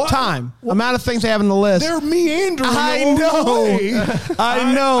 Time. Amount of things they have on the list. They're meandering. I know.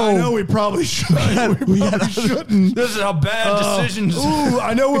 I know. We probably shouldn't. We probably shouldn't. This is how bad decisions. Ooh,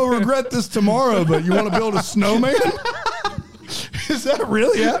 I know we'll regret this tomorrow, but you want to build a snowman? Is that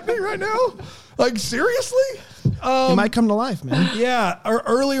really happening right now? Like, seriously? He might come to life, man. Yeah, or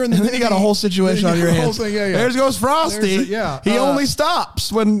earlier in the Then you got a whole situation on your hands. There goes Frosty. He only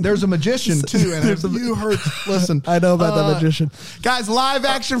stops when there's a magician too. And you heard? Listen, I know about the magician, guys. Live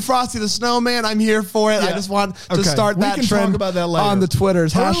action Frosty the Snowman. I'm here for it. I just want to start that we can trend talk about that later. on the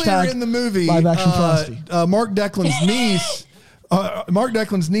Twitters. Earlier in the movie, live action Frosty. Mark Declan's niece. Mark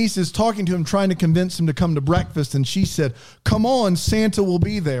Declan's niece is talking to him, trying to convince him to come to breakfast. And she said, come on, Santa will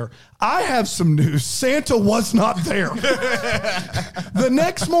be there. I have some news. Santa was not there. The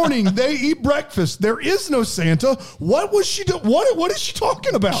next morning, they eat breakfast. There is no Santa. What was she doing? What is she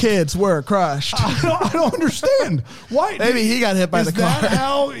talking about? Kids were crushed. I don't understand. Why? Maybe he got hit by the car. Is that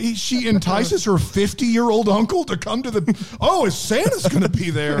how she entices her 50-year-old uncle to come to the... Oh, is Santa's going to be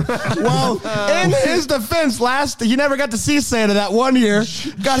there? Well, in his defense, he never got to see Santa that one year.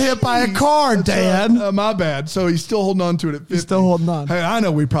 Got hit by a car, Dan. My bad. So he's still holding on to it at 50. He's still holding on. Hey, I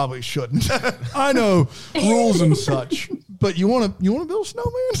know we probably shouldn't. I know rules and such. But you want to build a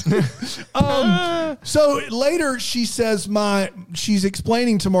snowman? So later she says she's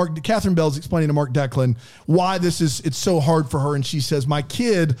explaining to Catherine Bell's explaining to Mark Declan why it's so hard for her. And she says, my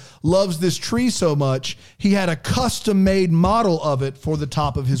kid loves this tree so much. He had a custom made model of it for the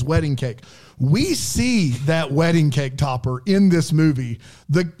top of his wedding cake. We see that wedding cake topper in this movie.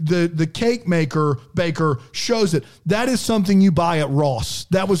 The cake baker shows it. That is something you buy at Ross.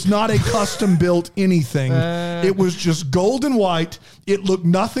 That was not a custom built anything. It was just gold and white. It looked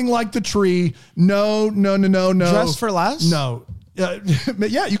nothing like the tree. No. Dress for less? No.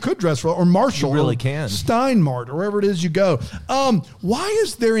 Yeah, you could dress for, or Marshall. You really or can. Steinmart, or wherever it is you go. Why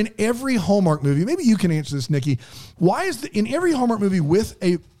is there in every Hallmark movie, maybe you can answer this, Nikki, why is in every Hallmark movie with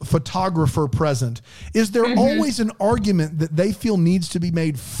a photographer present, is there always an argument that they feel needs to be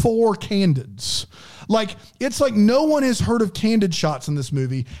made for candids? Like, it's like no one has heard of candid shots in this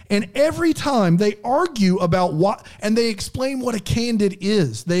movie. And every time they argue about and they explain what a candid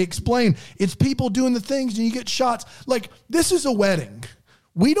is. They explain it's people doing the things and you get shots. Like, this is a wedding.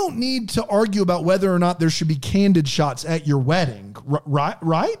 We don't need to argue about whether or not there should be candid shots at your wedding,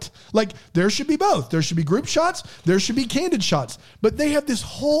 right? Like, there should be both. There should be group shots. There should be candid shots. But they have this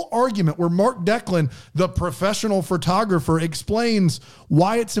whole argument where Mark Declan, the professional photographer, explains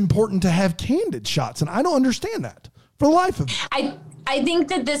why it's important to have candid shots. And I don't understand that for the life of me. I think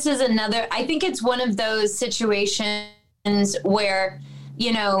that this is I think it's one of those situations where,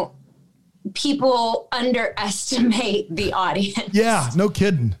 people underestimate the audience. Yeah, no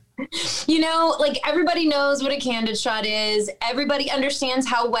kidding. Like, everybody knows what a candid shot is. Everybody understands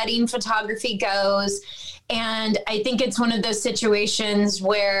how wedding photography goes. And I think it's one of those situations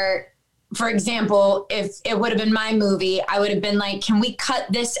where, for example, if it would have been my movie, I would have been like, can we cut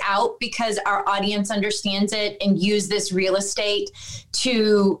this out because our audience understands it and use this real estate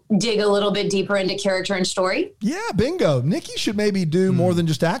to dig a little bit deeper into character and story? Yeah, bingo. Nikki should maybe do more than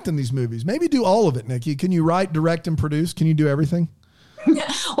just act in these movies. Maybe do all of it, Nikki. Can you write, direct, and produce? Can you do everything?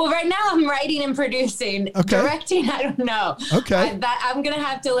 Well, right now I'm writing and producing. Okay. Directing, I don't know. Okay. I'm going to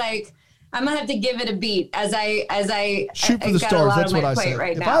have to I'm gonna have to give it a beat as I shoot for the stars. That's what I say.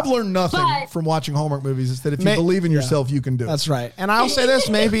 Right if now. I've learned nothing from watching Hallmark movies, is that if you believe in yourself, you can do it. That's right. And I'll say this: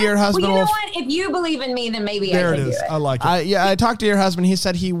 maybe your husband. Well, you know what? If you believe in me, then maybe there I can it is. do it. I like it. I talked to your husband. He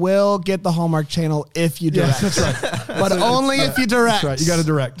said he will get the Hallmark Channel if you direct. Yes, that's right. But only if you direct. That's right. You got to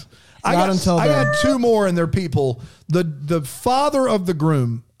direct. I until then. had two more, and they're people. The father of the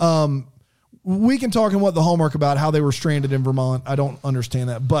groom. We can talk in what the Hallmark about how they were stranded in Vermont. I don't understand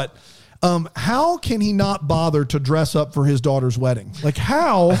that, but. How can he not bother to dress up for his daughter's wedding? Like,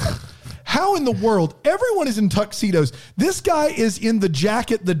 how How in the world? Everyone is in tuxedos. This guy is in the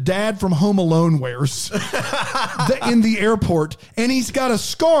jacket the dad from Home Alone wears in the airport, and he's got a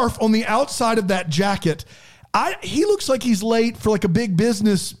scarf on the outside of that jacket. He looks like he's late for like a big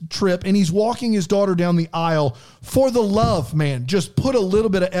business trip, and he's walking his daughter down the aisle. For the love, man, just put a little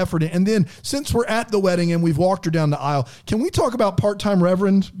bit of effort in. And then since we're at the wedding and we've walked her down the aisle, can we talk about part-time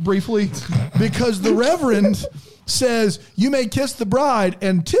reverend briefly? Because the reverend says, you may kiss the bride.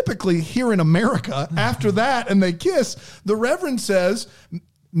 And typically here in America, after that and they kiss, the reverend says,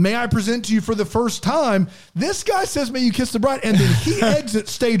 may I present to you for the first time? This guy says, may you kiss the bride. And then he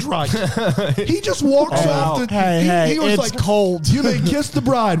exits stage right. He just walks off. He was it's like, cold. You may kiss the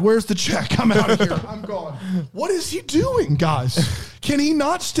bride. Where's the check? I'm out of here. I'm gone. What is he doing, guys? Can he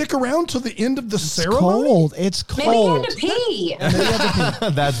not stick around till the end of the ceremony? It's cold. Maybe he had to pee.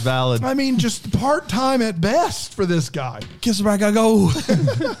 That's valid. I mean, just part-time at best for this guy. Kiss the bride, gotta go. Kiss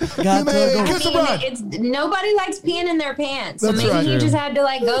the bride. Nobody likes peeing in their pants. So That's maybe right. he just had to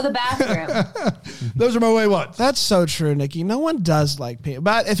like go to the bathroom. Those are my way what? That's so true, Nikki. No one does like peeing.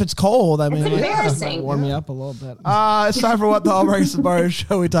 But if it's cold, I mean, It's embarrassing. Warm me up a little bit. It's time for What the Hallmark Bar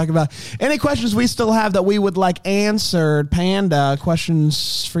Show we talk about. Any questions we still have that we would like answered? Panda,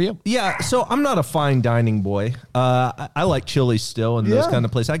 questions for you? Yeah, so I'm not a fine dining boy. I like Chili's still and those kind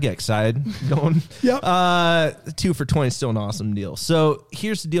of places. I get excited going. Yep. 2 for $20 is still an awesome deal. So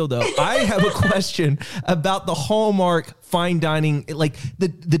here's the deal, though. I have a question about the Hallmark fine dining, like the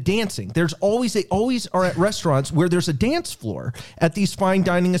dancing. They always are at restaurants where there's a dance floor at these fine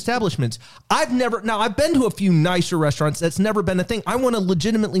dining establishments. I've been to a few nicer restaurants. That's never been a thing. I want to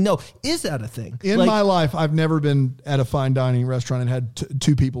legitimately know, is that a thing? In my life, I've never been at a fine dining restaurant and had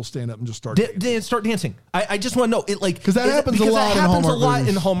two people stand up and just start start dancing. I just want to know, because that happens a lot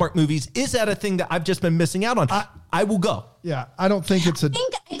in Hallmark movies. Is that a thing that I've just been missing out on? I will go. Yeah, I don't think it's I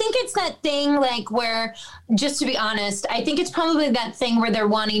think it's that thing like where, just to be honest, I think it's probably that thing where they're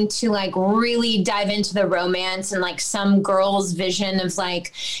wanting to like really dive into the romance and like some girl's vision of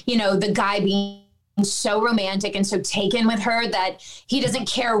like, you know, the guy being so romantic and so taken with her that he doesn't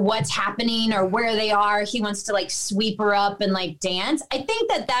care what's happening or where they are. He wants to like sweep her up and like dance. I think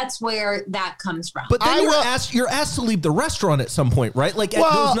that's where that comes from. But then you're asked to leave the restaurant at some point, right? Like at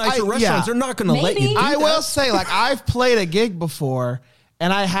those nicer restaurants, they're not going to let you do that. I will say, like, I've played a gig before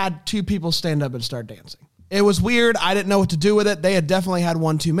and I had 2 people stand up and start dancing. It was weird. I didn't know what to do with it. They had definitely had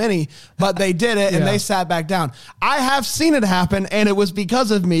one too many, but they did it and they sat back down. I have seen it happen, and it was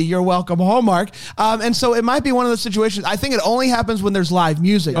because of me. You're welcome, Hallmark. And so it might be one of those situations. I think it only happens when there's live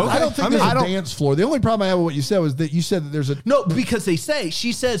music. Okay. I don't think there's a dance floor. The only problem I have with what you said was that you said that there's a... No, because she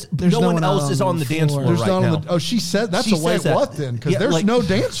says no one else is on the dance floor right now. She said that's what then? Because there's no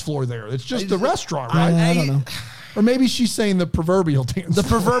dance floor there. It's just the restaurant, right? I don't know. Or maybe she's saying the proverbial dance. The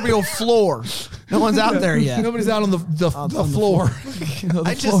proverbial floor. No one's out there yet. Nobody's out on the floor.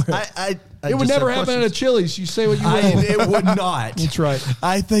 It would never happen at a Chili's. You say what you want. It would not. That's right.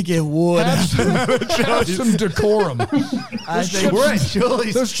 I think it would. Have some decorum. I think we're at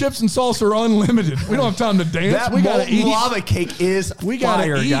Chili's. Those chips and salsa are unlimited. We don't have time to dance. That molten lava cake is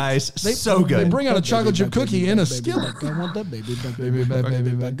fire, guys. So good. They bring out a chocolate chip cookie in a skillet. I want that baby back, baby back,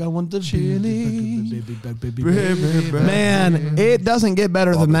 baby back. I want the chili. Baby back, baby back. Man, it doesn't get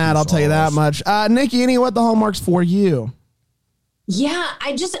better than that. I'll tell you that much. Nikki, any What the Hallmarks for you? Yeah,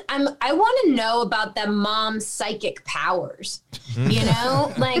 I want to know about the mom's psychic powers. You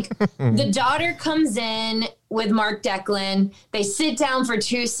know, like the daughter comes in with Mark Declan. They sit down for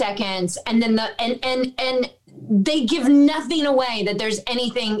 2 seconds, and then and they give nothing away that there's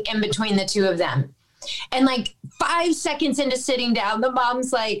anything in between the two of them. And like 5 seconds into sitting down, the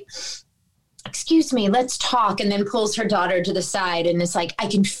mom's like, excuse me, let's talk, and then pulls her daughter to the side and it's like, I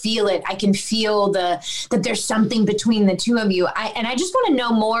can feel it. I can feel that there's something between the two of you. I just want to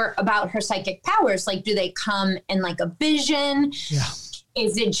know more about her psychic powers. Like, do they come in like a vision? Yeah.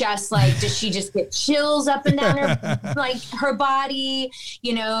 Is it just like, does she just get chills up and down her body?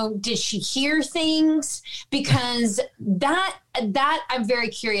 You know, did she hear things? Because that I'm very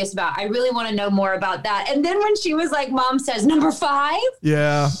curious about. I really want to know more about that. And then when she was like, Mom says number 5.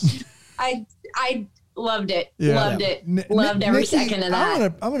 Yeah. I loved it. Yeah. Loved it. Loved every second of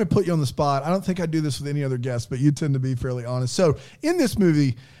that. I'm gonna put you on the spot. I don't think I do this with any other guest, but you tend to be fairly honest. So in this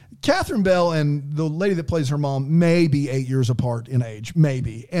movie, Catherine Bell and the lady that plays her mom may be 8 years apart in age,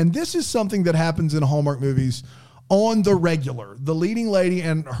 maybe. And this is something that happens in Hallmark movies on the regular. The leading lady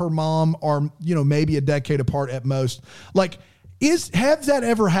and her mom are, maybe a decade apart at most. Like, has that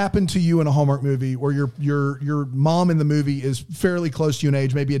ever happened to you in a Hallmark movie where your mom in the movie is fairly close to you in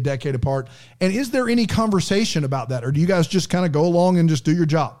age, maybe a decade apart? And is there any conversation about that? Or do you guys just kind of go along and just do your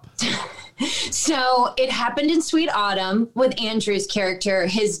job? So it happened in Sweet Autumn with Andrew's character,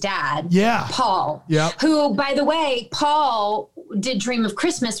 his dad, Paul, who, by the way, Paul did Dream of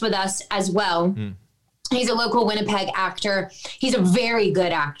Christmas with us as well. He's a local Winnipeg actor. He's a very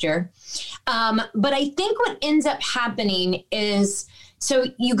good actor. But I think what ends up happening is, so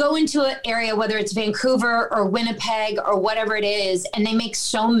you go into an area, whether it's Vancouver or Winnipeg or whatever it is, and they make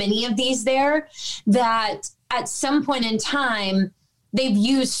so many of these there that at some point in time, they've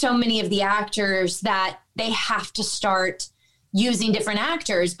used so many of the actors that they have to start using different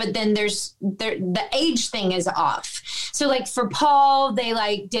actors, but then the age thing is off. So like for Paul, they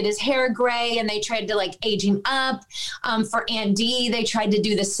like did his hair gray and they tried to like age him up. For Andy, they tried to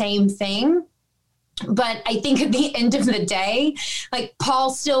do the same thing. But I think at the end of the day, like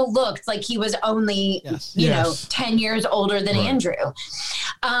Paul still looked like he was only, you know, 10 years older than Andrew.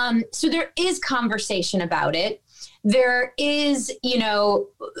 So there is conversation about it. There is, you know,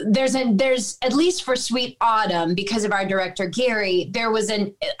 there's at least for Sweet Autumn, because of our director, Gary, there was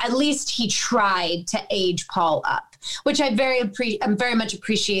at least he tried to age Paul up, which I very much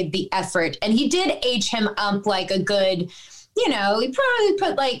appreciate the effort. And he did age him up like a good, you know, he probably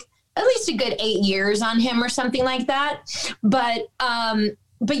put like at least a good 8 years on him or something like that. But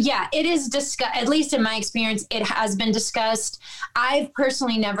yeah, it is discussed, at least in my experience, it has been discussed. I've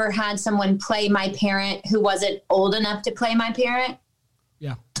personally never had someone play my parent who wasn't old enough to play my parent.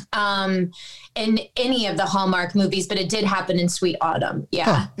 Yeah. In any of the Hallmark movies, but it did happen in Sweet Autumn. Yeah.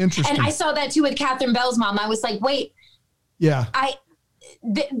 Huh, interesting. And I saw that too with Catherine Bell's mom. I was like, wait. Yeah.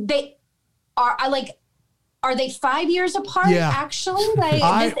 Are they 5 years apart? Yeah. Actually,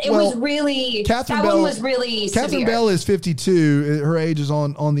 like it was really Catherine one Bell was really Catherine severe. Bell is 52. Her age is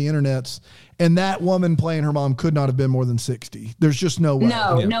on the internets, and that woman playing her mom could not have been more than 60. There's just no way.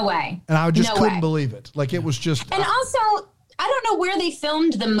 No way. And I just couldn't believe it. Like it was just. And also, I don't know where they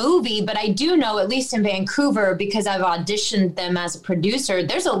filmed the movie, but I do know, at least in Vancouver, because I've auditioned them as a producer,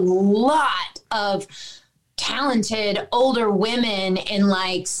 there's a lot of talented older women in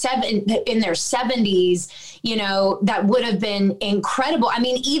in their 70s, you know, that would have been incredible. I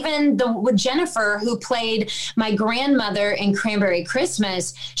mean, even with Jennifer, who played my grandmother in Cranberry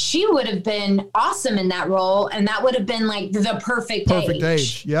Christmas, she would have been awesome in that role, and that would have been like the perfect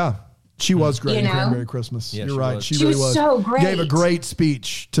age. Yeah. She was great in Cranberry Christmas. Yeah, You're right. was. She really was. So great. Gave a great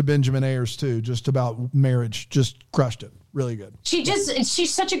speech to Benjamin Ayers too, just about marriage. Just crushed it. Really good.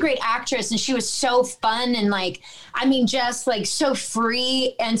 She's such a great actress, and she was so fun and just like so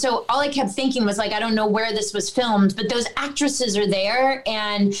free. And so all I kept thinking was like, I don't know where this was filmed, but those actresses are there.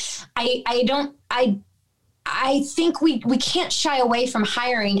 And I think we can't shy away from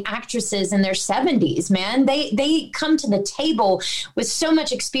hiring actresses in their 70s, man. They come to the table with so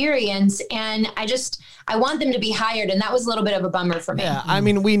much experience, and I want them to be hired, and that was a little bit of a bummer for me. Yeah, I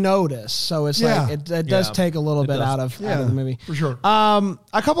mean, we notice, so it's like it does take a little bit out of the movie for sure.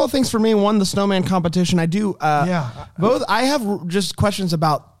 A couple of things for me. One, the snowman competition. I do. Both. I have just questions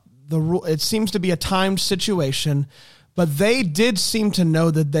about the rule. It seems to be a timed situation. But they did seem to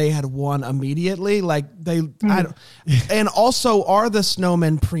know that they had won immediately. Like and also, are the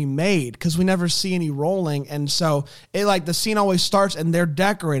snowmen pre-made? Because we never see any rolling, and so the scene always starts and they're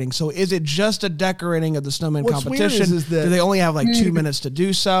decorating. So is it just a decorating of the snowman competition? Is that do they only have 2 minutes to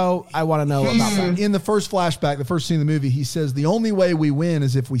do so? I want to know about that. In the first flashback, the first scene of the movie, he says the only way we win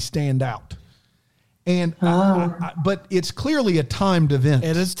is if we stand out. And but it's clearly a timed event.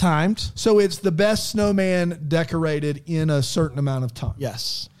 It is timed. So it's the best snowman decorated in a certain amount of time.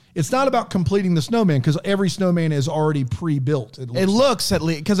 Yes. It's not about completing the snowman, because every snowman is already pre-built. It looks at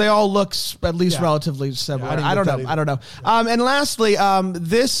least, because they all look at least relatively similar. I don't know. And lastly,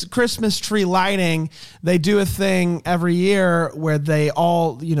 this Christmas tree lighting, they do a thing every year where they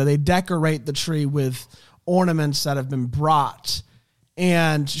all, they decorate the tree with ornaments that have been brought.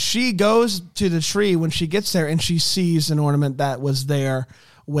 And she goes to the tree when she gets there, and she sees an ornament that was there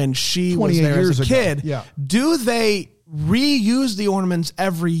when she was there as a kid. Yeah. Do they reuse the ornaments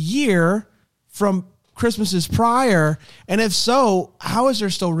every year from Christmases prior? And if so, how is there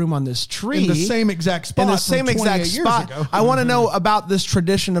still room on this tree? In the same exact spot. In the same exact spot. I want to know about this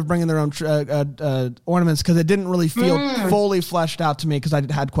tradition of bringing their own ornaments, because it didn't really feel fully fleshed out to me, because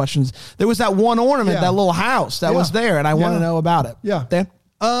I had questions. There was that one ornament, that little house that was there, and I want to know about it. Yeah. Dan?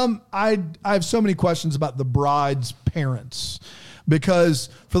 I have so many questions about the bride's parents, because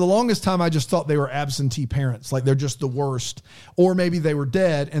for the longest time, I just thought they were absentee parents. Like they're just the worst, or maybe they were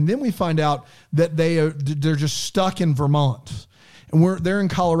dead. And then we find out that they're just stuck in Vermont, and they're in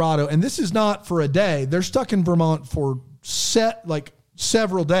Colorado. And this is not for a day. They're stuck in Vermont for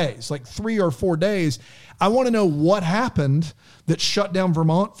several days, like 3 or 4 days. I want to know what happened that shut down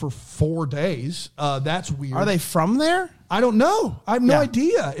Vermont for 4 days. That's weird. Are they from there? I don't know. I have no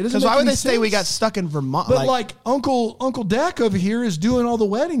idea. It doesn't. Because why would they say we got stuck in Vermont? But like Uncle Dak over here is doing all the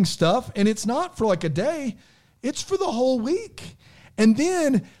wedding stuff, and it's not for like a day; it's for the whole week. And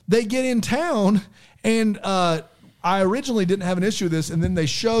then they get in town, and I originally didn't have an issue with this, and then they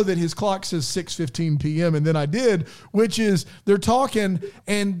show that his clock says 6:15 p.m., and then I did, which is they're talking,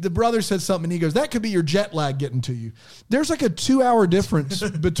 and the brother said something, and he goes, that could be your jet lag getting to you. There's like a 2-hour difference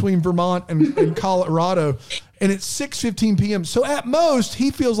between Vermont and Colorado, and it's 6:15 p.m. So at most, he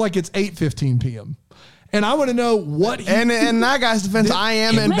feels like it's 8:15 p.m. And I want to know what he... And in that guy's defense, I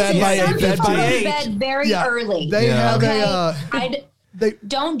am in bed by 8:15. Some people go to bed very early. They have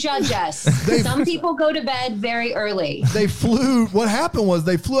don't judge us. Some people go to bed very early. They flew. What happened was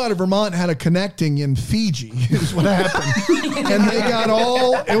they flew out of Vermont and had a connecting in Fiji. Is what happened, and they got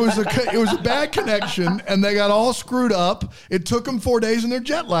all. It was a bad connection, and they got all screwed up. It took them 4 days in their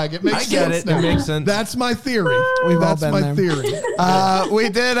jet lag. It makes sense. It makes sense. That's my theory. That's my theory. We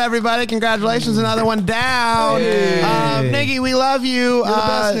did, everybody. Congratulations, another one down. Hey. Nikki, we love you. You're the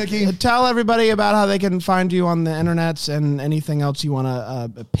best, Nikki. Tell everybody about how they can find you on the internets and anything else you want to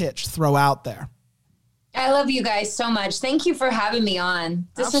throw out there. I love you guys so much. Thank you for having me on.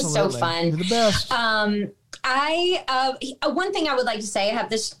 This is so fun. You're the best. One thing I would like to say, I have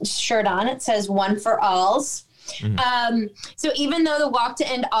this shirt on. It says "One for Alls." So even though the Walk to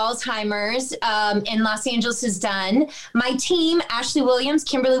End Alzheimer's in Los Angeles is done, my team, Ashley Williams,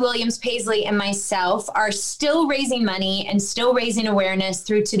 Kimberly Williams, Paisley, and myself are still raising money and still raising awareness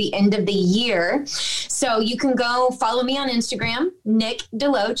through to the end of the year. So you can go follow me on Instagram, Nick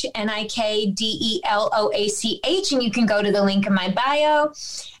DeLoach, NIKDELOACH, and you can go to the link in my bio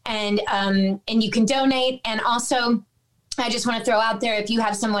and you can donate. And also, I just want to throw out there, if you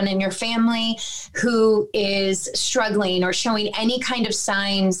have someone in your family who is struggling or showing any kind of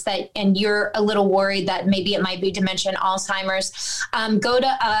signs and you're a little worried that maybe it might be dementia and Alzheimer's, go to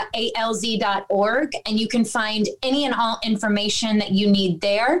alz.org and you can find any and all information that you need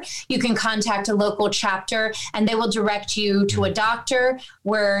there. You can contact a local chapter and they will direct you to a doctor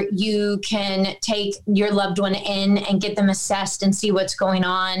where you can take your loved one in and get them assessed and see what's going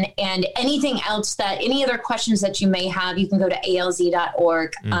on. And anything else any other questions that you may have, you can go to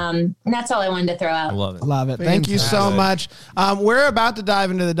alz.org. And that's all I wanted to throw out. Love it. Love it. Thank you so much. We're about to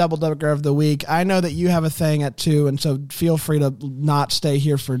dive into the Double Decker of the Week. I know that you have a thing at 2, and so feel free to not stay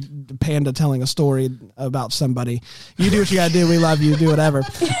here for Panda telling a story about somebody. You do what you got to do. We love you. Do whatever.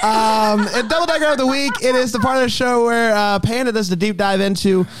 At Double Decker of the Week, it is the part of the show where Panda does the deep dive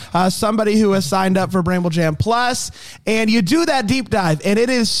into somebody who has signed up for Bramble Jam Plus, and you do that deep dive, and it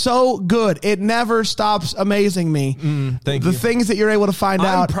is so good. It never stops amazing me. Thank you. The things that you're able to find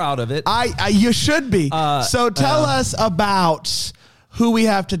out. I'm proud of it. You should be. So tell us about who we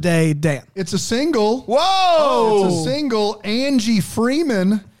have today, Dan. It's a single. Whoa! It's a single. Angie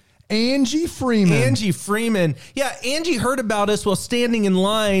Freeman. Yeah, Angie heard about us while standing in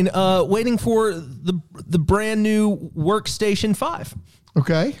line waiting for the brand new Workstation 5.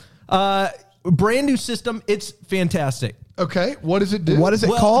 Okay. Brand new system. It's fantastic. Okay. What does it do? What is it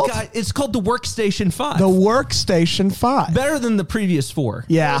called? Guys, it's called the Workstation 5. The Workstation 5. Better than the previous 4.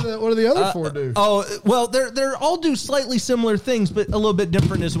 Yeah. What do the other 4 do? Oh, well, they're all do slightly similar things, but a little bit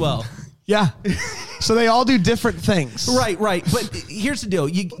different as well. Yeah. So they all do different things. Right. But here's the deal.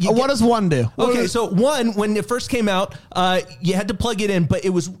 What does one do? Okay, so one, when it first came out, you had to plug it in, but it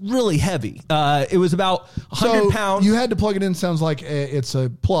was really heavy. It was about 100 pounds. You had to plug it in sounds like it's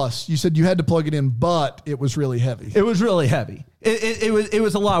a plus. You said you had to plug it in, but it was really heavy. It was really heavy. It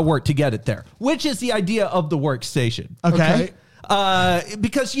was a lot of work to get it there, which is the idea of the Workstation. Okay.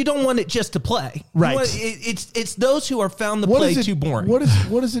 Because you don't want it just to play. Right. It's those who are found to play too boring.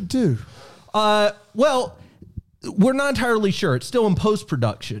 What does it do? Well, we're not entirely sure. It's still in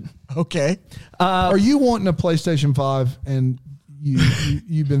post-production. Okay. Are you wanting a PlayStation 5 and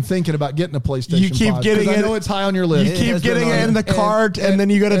you've been thinking about getting a PlayStation 5? You keep getting it. I know it's high on your list. You keep getting it in the cart, and then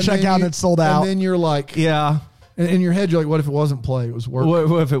you go to check out and it's sold out. And then you're like, yeah. And in your head, you're like, what if it wasn't play? It was work.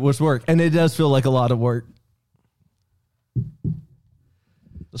 What if it was work? And it does feel like a lot of work.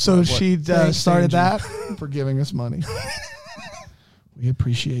 So she started that for giving us money. We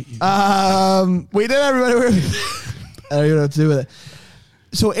appreciate you. We did, everybody. I don't even know what to do with it.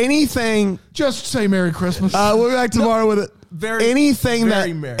 So anything, just say Merry Christmas. We'll be back tomorrow with it. Anything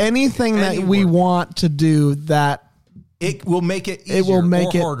that we want to do that it will make it easier it will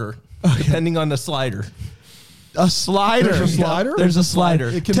make or harder, depending on the slider. A slider. There's a slider? There's a slider.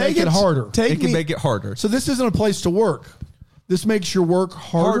 It can make it harder. It can make it harder. So this isn't a place to work. This makes your work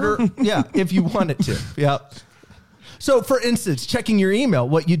harder. Yeah, if you want it to. Yeah. So, for instance, checking your email,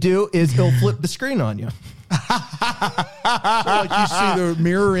 what you do is it'll flip the screen on you. So like you see the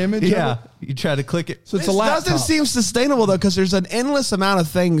mirror image. Yeah, of it? you try to click it. So it's This a laptop. doesn't seem sustainable though, because there's an endless amount of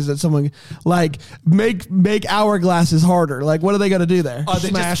things that someone like make hourglasses harder. Like, what are they going to do there? They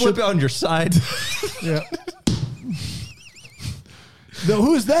Smash just flip it. it on your side. Yeah.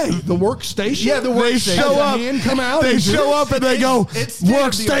 Who is they? The workstation? Yeah, the They workstation. show Has a up. hand come out. They show up and they go, it's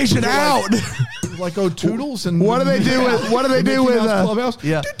state-of-the-art. workstation out. Like Toodles and What do they do with? What do they do with? Clubhouse?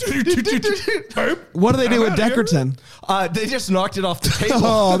 Yeah. What do they do with Deckerton? They just knocked it off the table.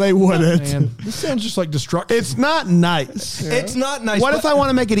 Oh, they wouldn't. Man, this sounds just like destruction. It's not nice. It's not nice. What but- if I want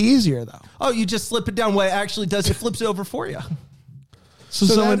to make it easier though? Oh, you just slip it down. What it actually does, it flips it over for you. so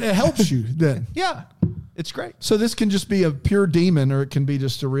someone- it helps you then. Yeah, it's great. So this can just be a pure demon, or it can be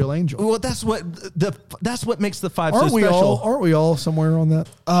just a real angel. Well, that's what makes the five Aren't so we special. all? Aren't we all somewhere on that?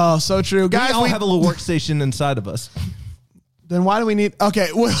 Oh, so true, We guys. all have a little workstation inside of us. Then why do we need? Okay,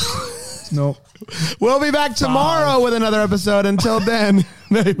 No. we'll be back tomorrow with another episode. Until then,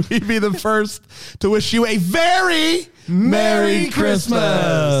 may we be the first to wish you a very Merry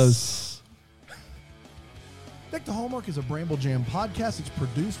Christmas. Deck the Hallmark is a Bramble Jam podcast. It's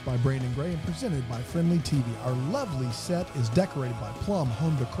produced by Brandon Gray and presented by Friendly TV. Our lovely set is decorated by Plum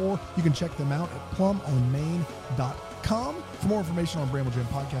Home Decor. You can check them out at plumonmain.com. For more information on Bramble Jam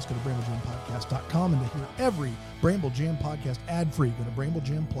Podcast, go to bramblejampodcast.com. And to hear every Bramble Jam podcast ad-free, go to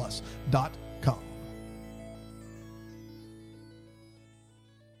bramblejamplus.com.